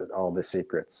all the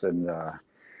secrets. And,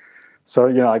 so,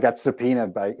 I got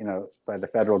subpoenaed by the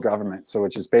federal government. So,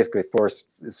 which is basically forced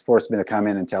me to come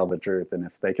in and tell the truth. And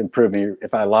if they can prove me,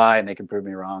 if I lie and they can prove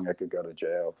me wrong, I could go to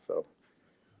jail. So,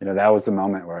 that was the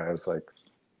moment where I was like,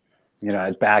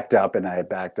 I backed up and I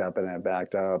backed up and I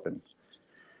backed up. And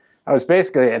I was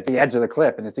basically at the edge of the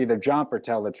cliff, and it's either jump or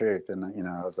tell the truth. And,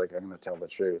 I was like, I'm going to tell the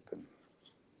truth. And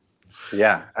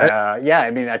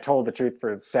I mean, I told the truth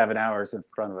for 7 hours in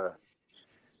front of a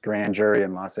grand jury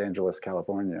in Los Angeles,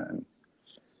 California. And,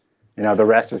 the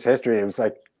rest is history. It was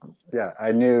like,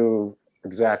 I knew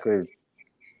exactly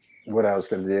what I was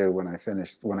going to do when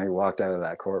I walked out of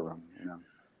that courtroom,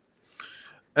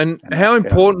 And how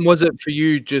important was it for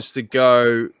you just to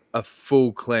go a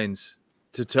full cleanse,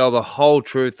 to tell the whole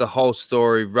truth, the whole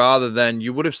story, rather than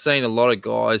you would have seen a lot of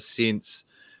guys since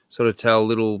sort of tell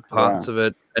little parts of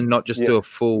it and not just do a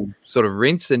full sort of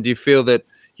rinse? And do you feel that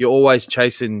you're always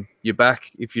chasing your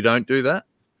back if you don't do that?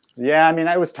 Yeah, I mean,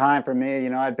 it was time for me.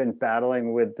 I'd been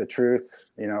battling with the truth,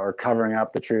 or covering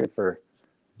up the truth for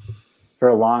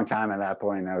a long time at that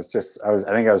point. I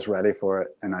think I was ready for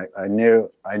it. And I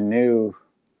knew,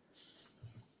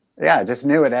 yeah, I just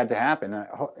knew it had to happen.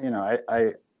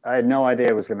 I had no idea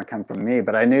it was going to come from me,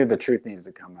 but I knew the truth needed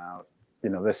to come out.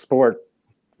 The sport,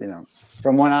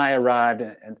 from when I arrived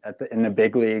in the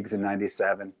big leagues in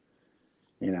 '97,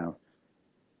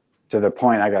 to the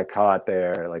point I got caught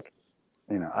there, like,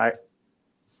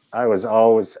 I was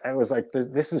like,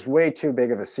 this is way too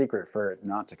big of a secret for it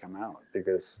not to come out,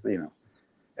 because,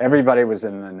 everybody was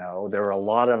in the know. There were a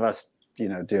lot of us,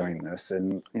 doing this,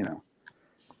 and,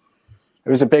 it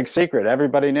was a big secret.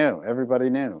 Everybody knew.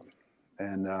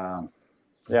 And,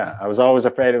 yeah, I was always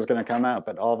afraid it was going to come out,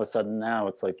 but all of a sudden now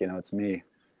it's like, it's me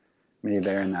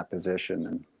there in that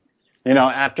position. And,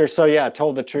 I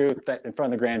told the truth in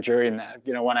front of the grand jury, and that,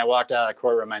 when I walked out of the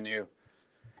courtroom, I knew,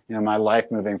 my life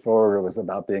moving forward was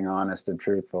about being honest and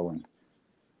truthful, and,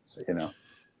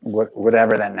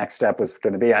 whatever that next step was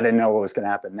going to be. I didn't know what was going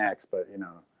to happen next, but,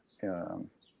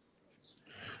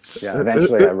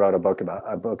 eventually I wrote a book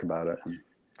about it. And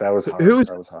that was hard.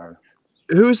 That was hard.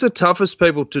 Who was the toughest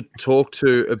people to talk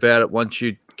to about it once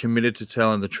you committed to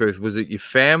telling the truth? Was it your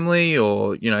family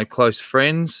or, close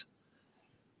friends?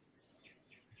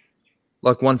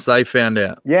 Like once they found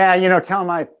out? Yeah, tell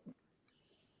my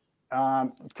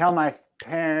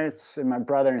parents and my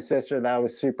brother and sister, that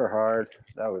was super hard.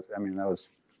 That was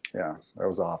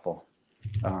awful.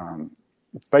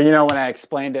 But when I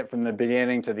explained it from the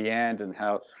beginning to the end and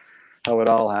how it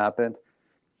all happened,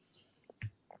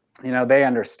 they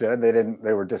understood.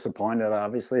 They were disappointed,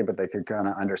 obviously, but they could kind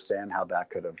of understand how that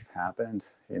could have happened.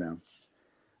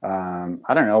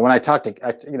 I don't know. When I talk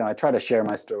I try to share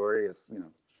my story as,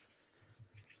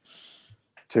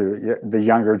 to the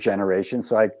younger generation.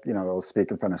 So I'll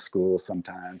speak in front of schools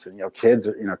sometimes, and, kids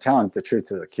are, telling the truth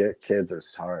to the kids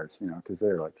is hard, because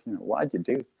they're like, why'd you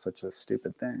do such a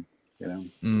stupid thing,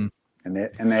 and they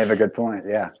have a good point.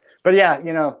 Yeah. But yeah,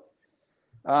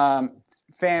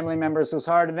 family members was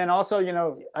hard. And then also,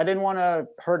 I didn't want to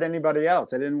hurt anybody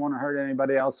else. I didn't want to hurt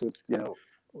anybody else with,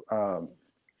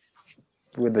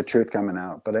 with the truth coming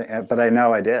out. But I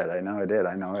know I did. I know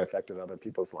I affected other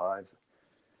people's lives,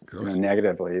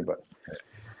 negatively,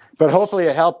 but hopefully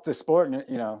it helped the sport,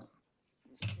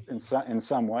 in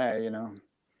some way,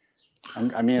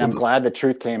 I'm glad the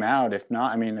truth came out. If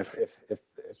not, if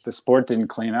the sport didn't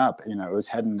clean up, it was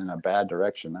heading in a bad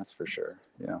direction. That's for sure.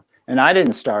 And I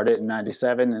didn't start it in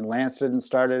 '97, and Lance didn't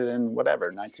start it in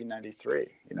 1993.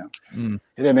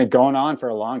 It had been going on for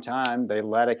a long time. They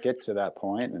let it get to that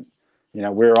point, and we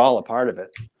were all a part of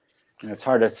it. And it's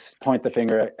hard to point the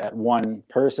finger at one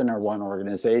person or one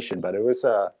organization, but it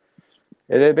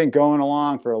had been going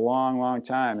along for a long, long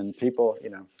time, and people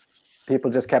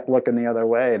just kept looking the other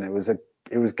way, and it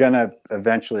was gonna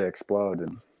eventually explode,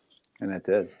 and it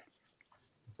did.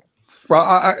 Well,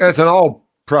 as an old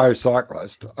pro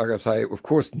cyclist, I gotta say, of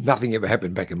course, nothing ever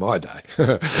happened back in my day.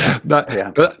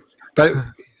 but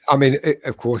I mean,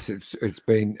 of course, it's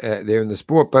been there in the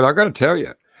sport. But I got to tell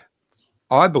you,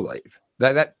 I believe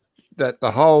that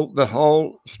the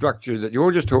whole structure that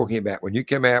you're just talking about, when you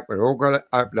came out, when it all got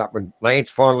opened up, when Lance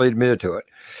finally admitted to it,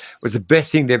 was the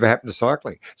best thing to ever happen to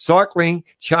cycling. Cycling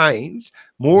changed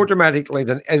more dramatically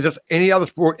than any other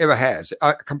sport ever has.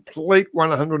 A complete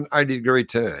 180-degree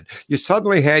turn. You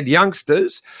suddenly had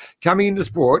youngsters coming into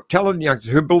sport, talented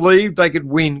youngsters who believed they could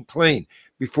win clean.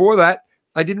 Before that,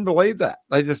 they didn't believe that.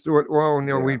 They just thought, well,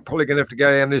 we're probably going to have to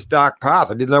go down this dark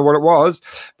path. I didn't know what it was,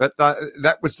 but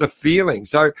that was the feeling.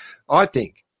 So I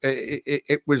think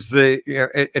it was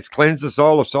it's cleansed the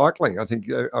soul of cycling. I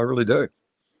think I really do.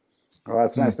 Well,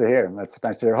 that's nice to hear.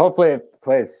 Hopefully it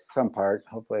plays some part.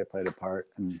 Hopefully it played a part.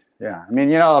 And yeah,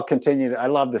 I'll continue. I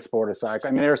love the sport of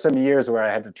cycling. There were some years where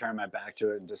I had to turn my back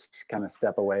to it and just kind of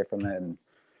step away from it. And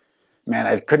man,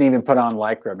 I couldn't even put on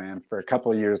Lycra, man. For a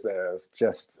couple of years there,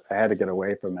 I had to get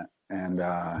away from it. And,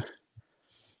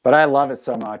 but I love it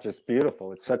so much. It's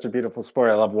beautiful. It's such a beautiful sport.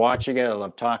 I love watching it. I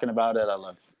love talking about it. I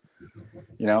love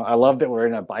that we're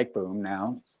in a bike boom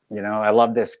now. I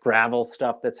love this gravel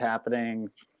stuff that's happening.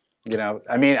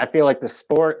 I feel like the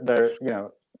sport,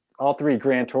 all 3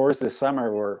 Grand Tours this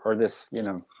summer or this,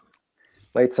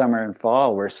 late summer and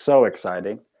fall were so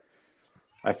exciting.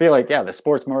 I feel like, the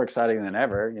sport's more exciting than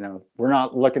ever. We're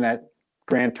not looking at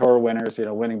Grand Tour winners,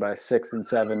 winning by 6 and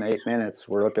 7, 8 minutes.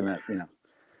 We're looking at,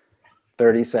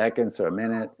 30 seconds or a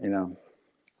minute.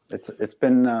 It's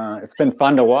been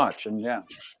fun to watch, and yeah,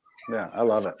 I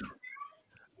love it.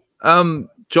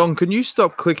 John, can you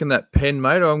stop clicking that pen,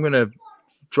 mate? Or I'm going to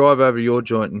drive over your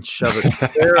joint and shove it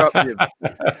fair up him.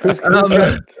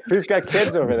 Who's got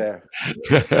kids over there?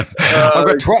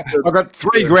 I've got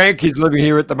 3 grandkids living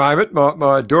here at the moment.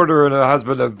 My daughter and her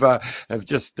husband have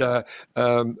just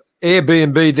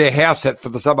Airbnb their house for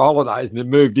the summer holidays and then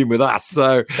moved in with us.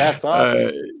 So that's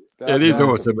awesome. It is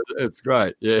awesome. It's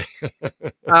great. Yeah.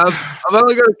 I've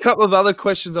only got a couple of other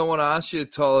questions I want to ask you,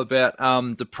 Tyler, about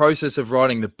the process of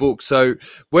writing the book. So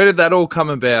where did that all come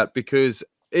about? Because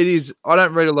I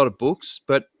don't read a lot of books,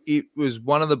 but it was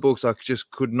one of the books I just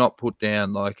could not put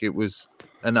down. Like, it was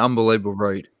an unbelievable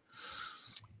read.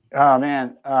 Oh,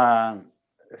 man. I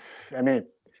mean,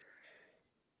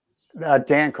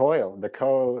 Dan Coyle, the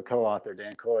co-author,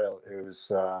 Dan Coyle, it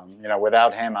was,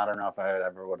 without him, I don't know if I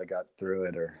ever would have got through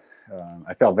it. Or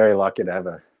I felt very lucky to have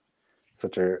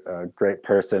such a great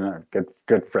person, a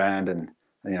good friend, and,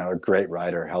 a great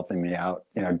writer helping me out.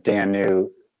 Dan knew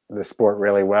the sport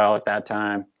really well at that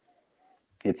time.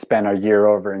 He'd spent a year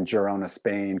over in Girona,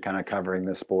 Spain, kind of covering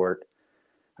the sport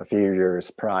a few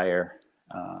years prior.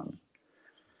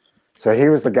 So he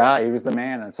was the guy, he was the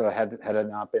man. And so had it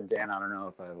not been Dan, I don't know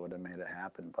if I would have made it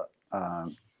happen. But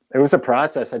it was a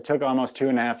process. It took almost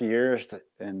 2.5 years.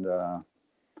 And I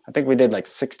think we did like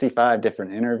 65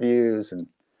 different interviews and,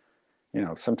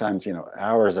 sometimes,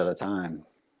 hours at a time.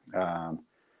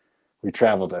 We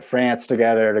traveled to France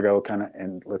together to go kind of,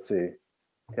 and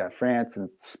France and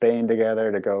Spain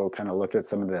together to go kind of look at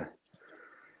some of the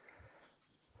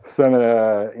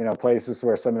places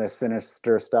where some of the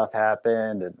sinister stuff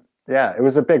happened. And yeah, it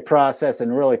was a big process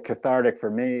and really cathartic for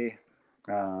me.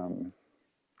 I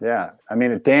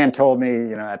mean, Dan told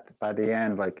me, by the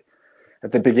end, like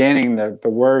at the beginning, the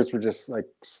words were just like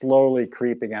slowly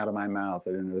creeping out of my mouth,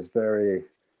 and it was very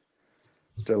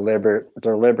deliberate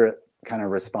kind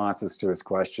of responses to his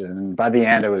question. And by the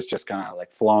end, it was just kind of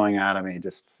like flowing out of me,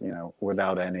 just,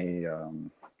 without any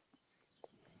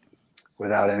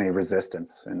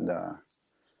resistance. And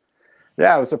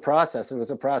it was a process.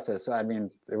 I mean,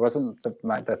 it wasn't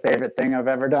the favorite thing I've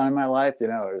ever done in my life. It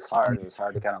was hard. It was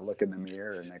hard to kind of look in the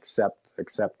mirror and accept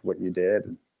what you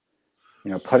did,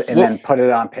 and put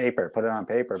it on paper.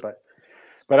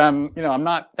 But I'm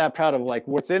not that proud of like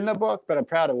what's in the book, but I'm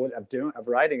proud of of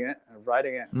writing it,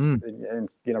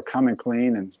 and coming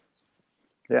clean. And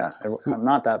I'm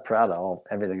not that proud of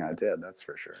everything I did. That's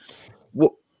for sure.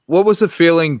 What was the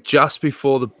feeling just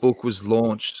before the book was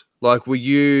launched? Like, were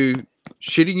you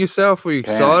shitting yourself? Were you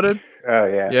excited? Oh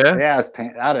yeah. I was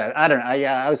I don't know.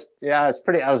 Yeah, I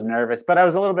was nervous, but I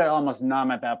was a little bit almost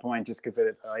numb at that point, just because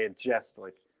I had just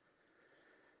like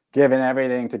given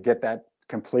everything to get that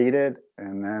completed.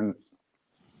 And then,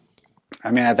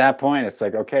 I mean, at that point, it's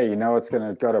like, okay, it's going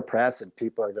to go to press and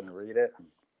people are going to read it.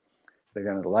 They're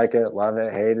going to like it, love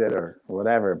it, hate it, or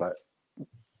whatever. But,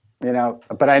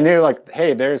 but I knew, like,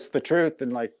 hey, there's the truth.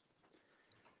 And like,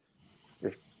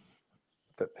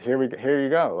 here you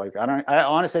go. Like, I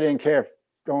honestly didn't care if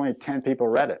only 10 people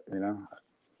read it,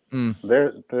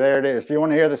 There it is. If you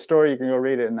want to hear the story, you can go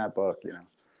read it in that book,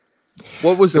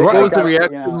 What was the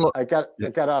reaction? I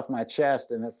got off my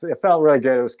chest, and it felt really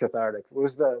good. It was cathartic. What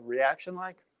was the reaction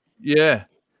like? Yeah.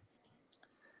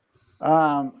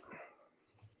 I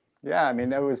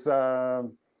mean, it was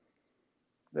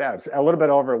it's a little bit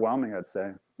overwhelming, I'd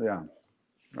say. Yeah,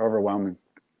 overwhelming.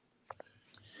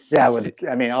 Yeah,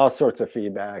 all sorts of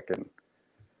feedback, and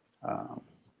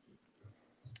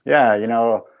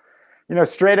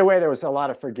straight away there was a lot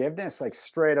of forgiveness. Like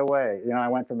straight away, I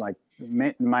went from like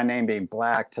my name being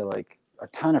black to like a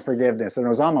ton of forgiveness, and it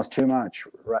was almost too much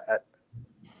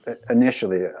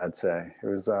initially. I'd say it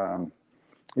was. I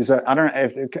don't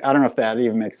know if that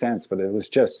even makes sense, but it was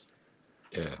just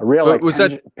a real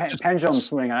pendulum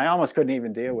swing, and I almost couldn't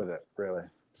even deal with it really.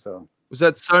 So was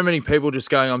that so many people just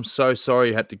going, "I'm so sorry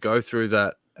you had to go through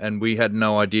that," and we had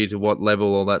no idea to what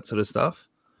level, all that sort of stuff?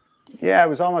 Yeah, it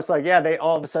was almost like, they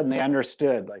all of a sudden they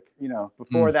understood. Like,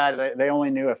 before that, they only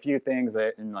knew a few things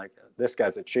and like, this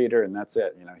guy's a cheater and that's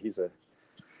it. He's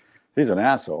an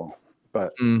asshole.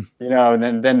 But, and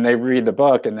then they read the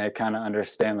book and they kind of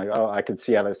understand, like, oh, I could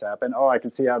see how this happened. Oh, I can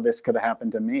see how this could have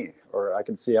happened to me, or I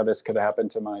can see how this could have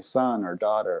happened to my son or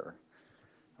daughter.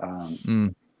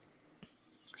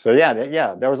 So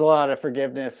there was a lot of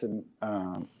forgiveness, and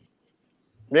and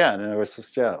there was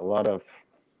just a lot of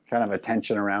kind of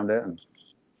attention around it, and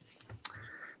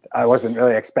I wasn't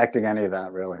really expecting any of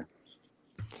that, really.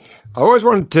 I always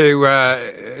wanted to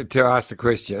ask the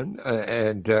question,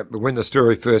 and when the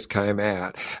story first came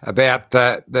out, about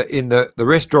the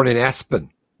restaurant in Aspen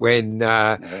when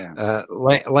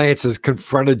Lance has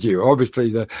confronted you.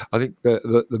 Obviously, I think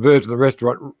the birds in the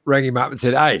restaurant rang him up and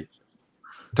said, "Hey,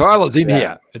 Tyler's in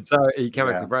here, and so he came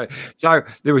up to the break. So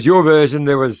there was your version,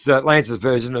 there was Lance's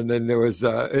version, and then there was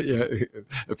a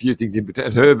few things in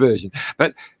between, her version.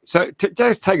 But so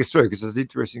just take us through, because it's an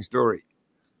interesting story.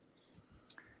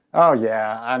 Oh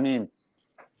yeah, I mean,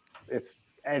 it's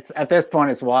at this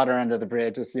point it's water under the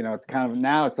bridge. It's it's kind of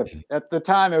now at the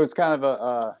time it was kind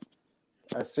of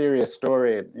a serious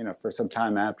story. For some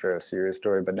time after a serious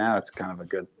story, but now it's kind of a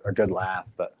good laugh.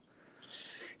 But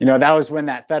that was when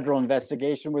that federal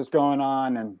investigation was going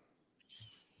on, and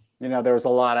there was a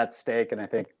lot at stake, and I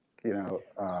think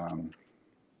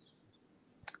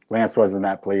Lance wasn't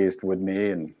that pleased with me,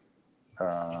 and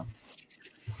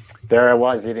there I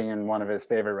was eating in one of his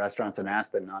favorite restaurants in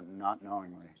Aspen, not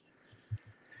knowingly.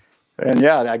 And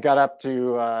I got up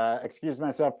to excuse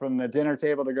myself from the dinner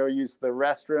table to go use the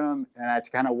restroom, and I had to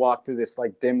kind of walk through this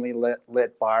like dimly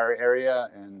lit bar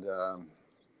area, and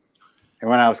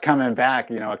when I was coming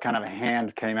back, a kind of a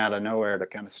hand came out of nowhere to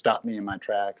kind of stop me in my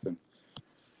tracks, and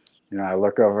I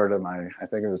look over to I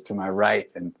think it was to my right,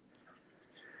 and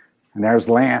there's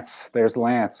Lance,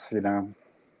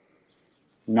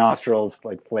 nostrils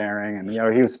like flaring, and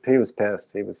he was pissed,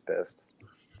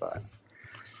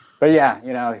 but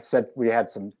yeah, he said we had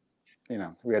some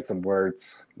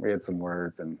words,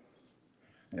 and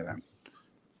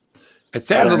it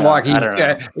sounded like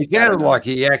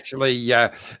he actually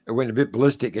went a bit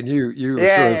ballistic, and you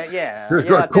were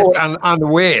sort of caught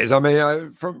unawares. I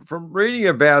mean, from reading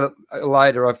about it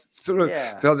later, I sort of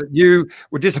felt that you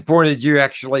were disappointed you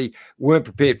actually weren't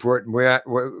prepared for it, and we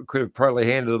could have probably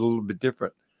handled it a little bit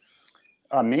different.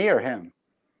 Me or him?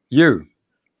 You.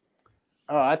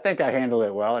 Oh, I think I handled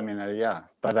it well. I mean,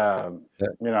 but I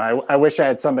wish I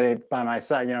had somebody by my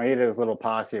side. He had his little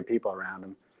posse of people around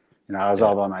him. I was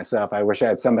all by myself. I wish I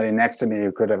had somebody next to me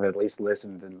who could have at least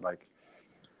listened and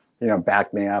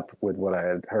backed me up with what I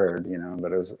had heard.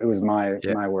 But it was my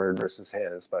word versus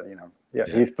his. But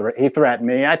he threatened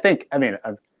me. I think. I mean,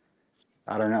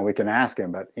 I don't know. We can ask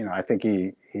him, but I think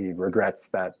he regrets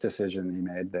that decision he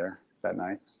made there that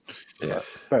night. Yeah,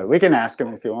 but we can ask him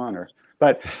if you want,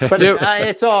 but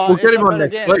it's all. We'll get him on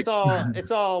next week.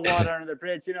 It's all water under the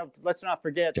bridge. Let's not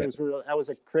forget that was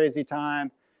a crazy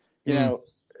time. You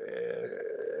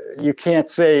can't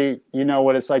say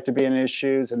what it's like to be in his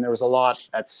shoes, and there was a lot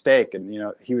at stake, and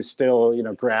he was still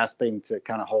grasping to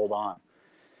kind of hold on.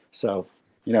 So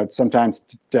sometimes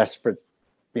desperate.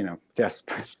 What's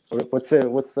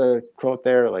the quote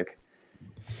there? Like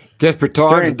desperate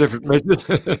times and different measures.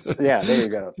 Yeah, there you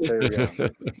go.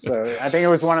 So I think it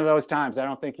was one of those times. I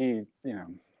don't think he.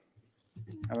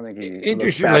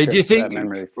 Interestingly, do you think?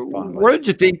 What did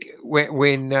you think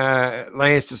when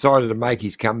Lance decided to make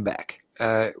his comeback?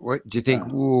 What do you think?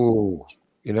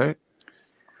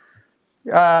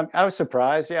 I was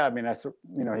surprised. Yeah, I mean,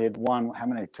 he had won how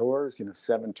many tours?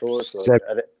 7 tours. So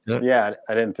I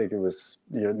didn't think it was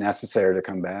necessary to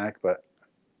come back, but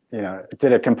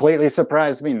did it completely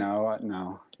surprise me?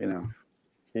 No.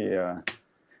 He.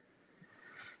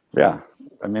 Yeah,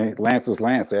 I mean, Lance is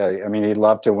Lance. Yeah, I mean, he'd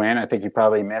love to win. I think he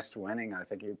probably missed winning. I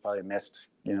think he probably missed,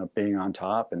 being on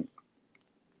top. And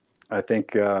I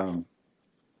think he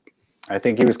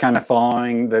was kind of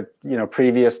following the,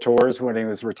 previous tours when he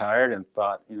was retired and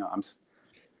thought,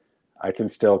 I can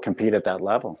still compete at that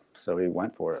level. So he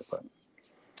went for it.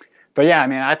 But yeah, I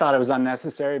mean, I thought it was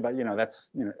unnecessary. But that's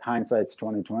hindsight's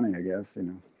 20/20, I guess.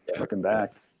 Looking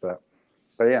back. But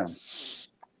yeah.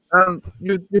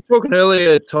 You're talking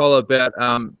earlier, Tyler, about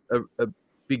a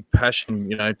big passion,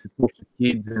 to talk to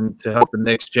kids and to help the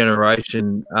next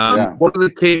generation. What are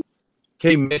the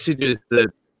key messages that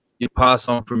you pass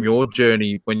on from your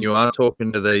journey when you are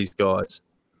talking to these guys?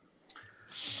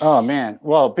 Oh man,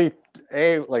 well, be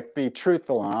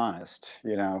truthful and honest.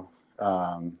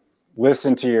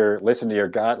 Listen to your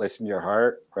gut, listen to your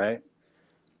heart, right?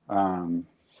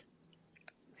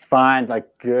 Find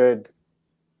good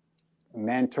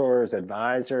mentors,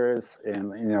 advisors,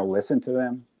 and listen to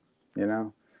them. Get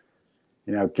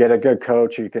a good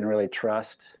coach who you can really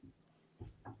trust.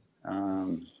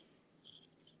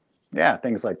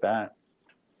 Things like that.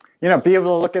 Be able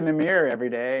to look in the mirror every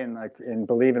day and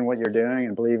believe in what you're doing,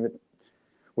 and believe it.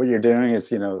 What you're doing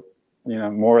is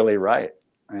morally right.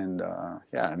 And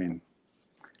I mean,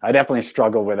 I definitely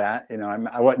struggled with that.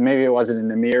 Maybe it wasn't in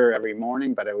the mirror every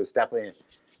morning, but it was definitely.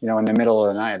 In the middle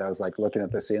of the night, I was looking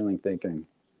at the ceiling, thinking,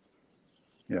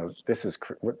 this is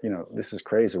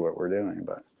crazy what we're doing.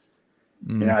 But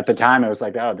at the time, it was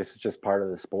this is just part of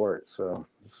the sport. So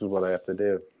this is what I have to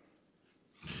do.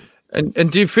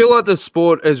 And do you feel like the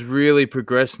sport has really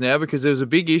progressed now? Because there was a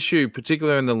big issue,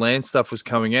 particularly when the land stuff was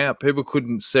coming out. People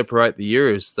couldn't separate the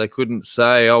eras. They couldn't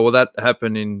say, oh, well, that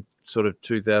happened in sort of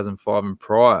 2005 and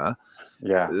prior.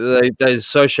 Yeah. They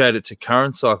associate it to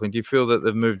current cycling. Do you feel that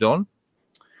they've moved on?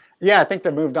 Yeah, I think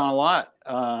they've moved on a lot.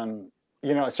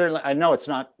 Certainly, I know it's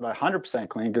not 100%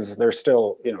 clean because they're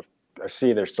still, I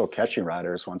see they're still catching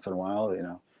riders once in a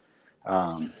while,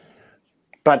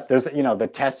 but there's, the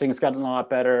testing's gotten a lot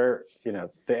better.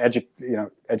 The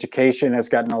education has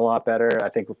gotten a lot better. I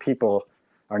think people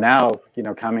are now,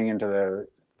 coming into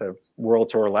the World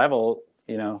Tour level,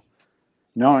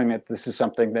 knowing that this is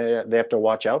something they have to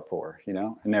watch out for,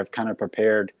 and they've kind of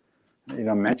prepared,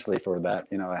 mentally for that,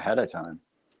 ahead of time.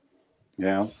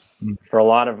 For a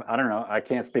lot of, I don't know, I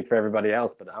can't speak for everybody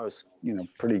else, but I was,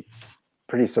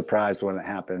 pretty surprised when it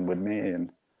happened with me.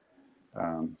 And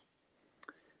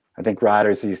I think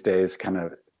riders these days kind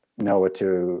of know what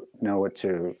to,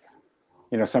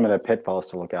 some of the pitfalls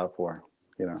to look out for,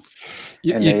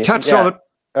 You touched on it.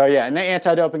 Oh yeah. And the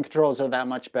anti-doping controls are that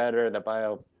much better.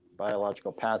 The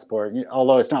biological passport,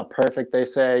 although it's not perfect, they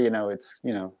say,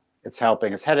 it's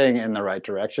helping, it's heading in the right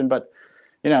direction, but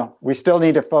we still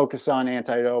need to focus on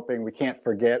anti-doping. We can't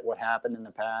forget what happened in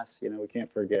the past. We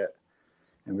can't forget.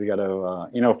 And we got to,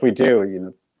 if we do,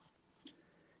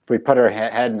 if we put our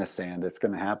head in the sand, it's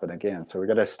going to happen again. So we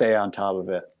got to stay on top of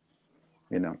it,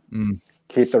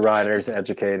 keep the riders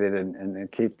educated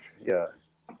and keep,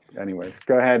 anyways,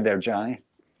 go ahead there, Johnny.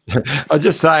 I was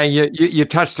just saying, you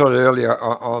touched on it earlier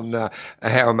on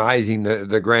how amazing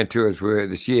the Grand Tours were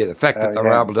this year. The fact that they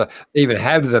were able to even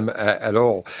have them at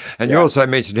all. And you also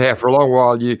mentioned how for a long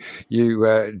while you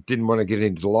didn't want to get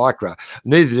into the Lycra.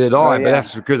 Neither did I, but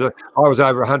that's because I was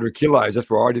over 100 kilos. That's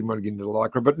why I didn't want to get into the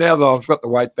Lycra. But now that I've got the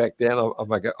weight back down,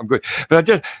 I'm good.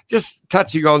 But just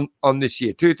touching on this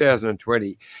year,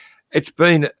 2020, it's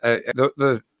been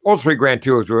all three Grand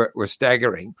Tours were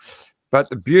staggering. But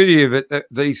the beauty of it,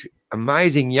 these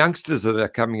amazing youngsters that are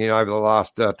coming in over the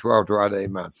last 12 to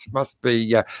 18 months must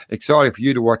be exciting for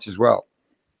you to watch as well.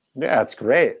 Yeah, it's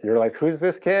great. You're like, who's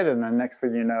this kid? And then next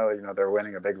thing you know, they're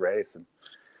winning a big race. And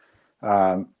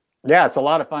it's a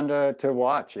lot of fun to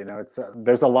watch. It's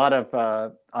there's a lot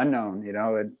of unknown.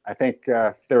 And I think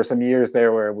there were some years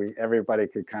there where everybody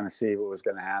could kind of see what was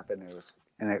going to happen.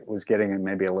 It was getting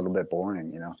maybe a little bit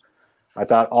boring. I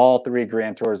thought all three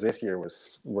Grand Tours this year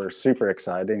were super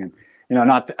exciting, and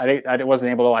I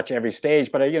wasn't able to watch every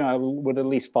stage, but I would at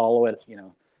least follow it,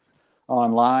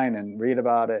 online and read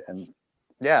about it, and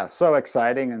so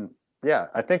exciting, and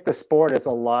I think the sport is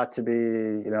a lot to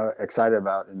be excited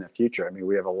about in the future. I mean,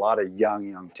 we have a lot of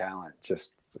young talent,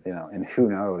 just and who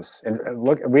knows? And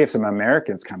look, we have some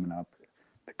Americans coming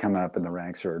up in the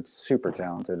ranks who are super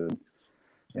talented, and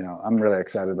I'm really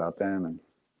excited about them. And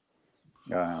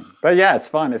but it's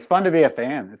fun. It's fun to be a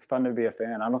fan.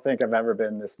 I don't think I've ever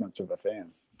been this much of a fan.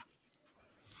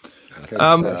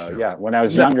 When I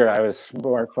was younger, I was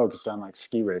more focused on like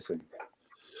ski racing.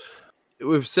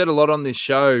 We've said a lot on this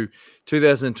show.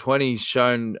 2020's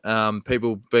shown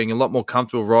people being a lot more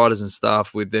comfortable riders and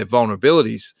staff with their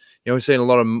vulnerabilities. We've seen a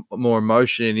lot of more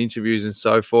emotion in interviews and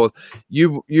so forth.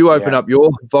 You open up your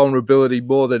vulnerability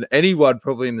more than anyone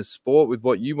probably in the sport with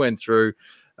what you went through.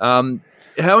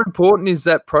 How important is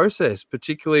that process,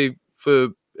 particularly for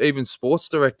even sports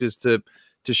directors to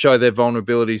show their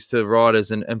vulnerabilities to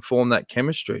riders and form that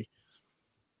chemistry?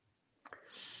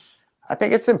 I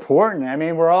think it's important. I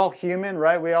mean, we're all human,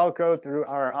 right? We all go through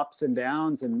our ups and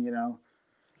downs, and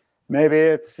maybe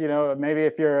it's maybe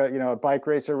if you're a bike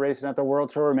racer racing at the World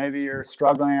Tour, maybe you're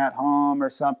struggling at home or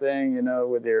something,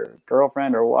 with your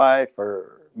girlfriend or wife,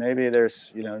 or maybe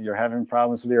there's you're having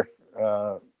problems with your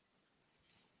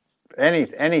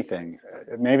anything.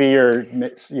 Maybe you're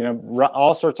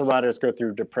all sorts of riders go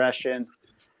through depression,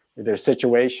 either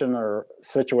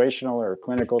situational or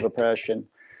clinical depression.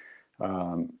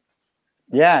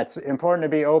 It's important to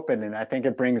be open, and I think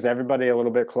it brings everybody a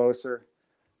little bit closer.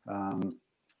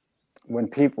 When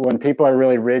people are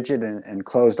really rigid and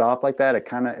closed off like that,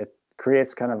 it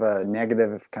creates kind of a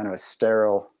negative, kind of a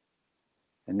sterile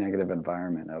and negative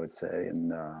environment, I would say,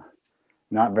 and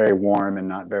not very warm and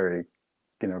not very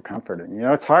comforting.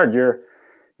 It's hard. You're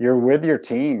with your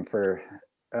team for,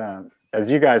 as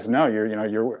you guys know,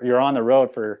 you're on the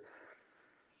road for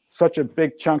such a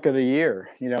big chunk of the year,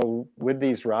 with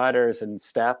these riders and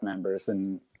staff members,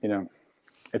 and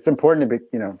it's important to be,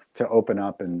 to open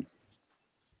up and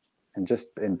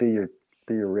be your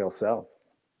real self.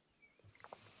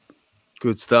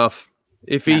 Good stuff.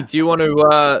 Iffy, do you want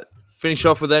to finish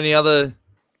off with any other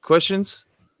questions?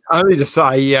 Only to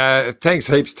say thanks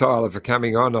heaps, Tyler, for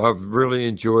coming on. I've really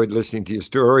enjoyed listening to your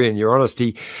story and your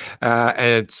honesty,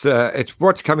 and it's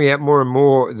what's coming out more and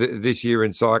more this year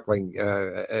in cycling,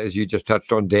 as you just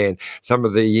touched on, Dan. Some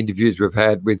of the interviews we've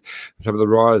had with some of the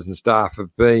riders and staff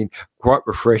have been quite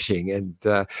refreshing, and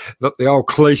not the old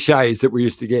cliches that we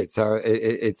used to get. So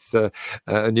it's a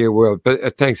new world.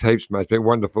 But thanks heaps, mate. It's been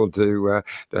wonderful to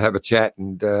have a chat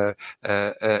and to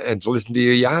listen to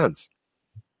your yarns.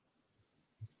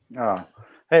 Oh,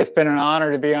 hey, it's been an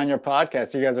honor to be on your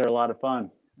podcast. You guys are a lot of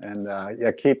fun, and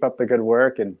yeah, keep up the good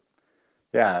work. And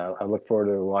yeah, I look forward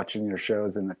to watching your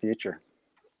shows in the future.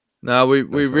 No, we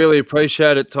really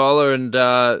appreciate it, Tyler. And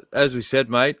as we said,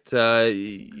 mate,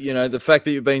 you know, the fact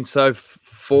that you've been so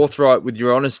forthright with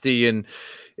your honesty, and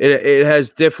it has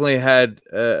definitely had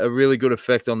a really good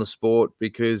effect on the sport,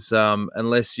 because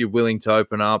unless you're willing to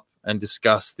open up and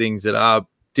discuss things that are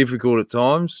difficult at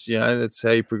times, you know, that's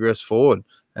how you progress forward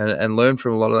and learn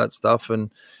from a lot of that stuff. And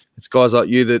it's guys like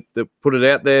you that put it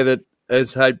out there that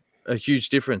has had a huge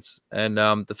difference. And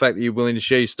the fact that you're willing to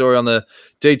share your story on the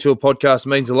Detour podcast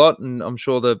means a lot, and I'm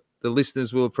sure the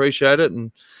listeners will appreciate it.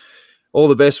 And all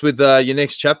the best with your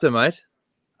next chapter, mate.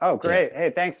 Oh, great. Yeah. Hey,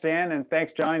 thanks, Dan, and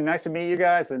thanks, Johnny. Nice to meet you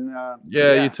guys. And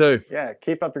yeah, you too. Yeah,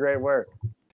 keep up the great work.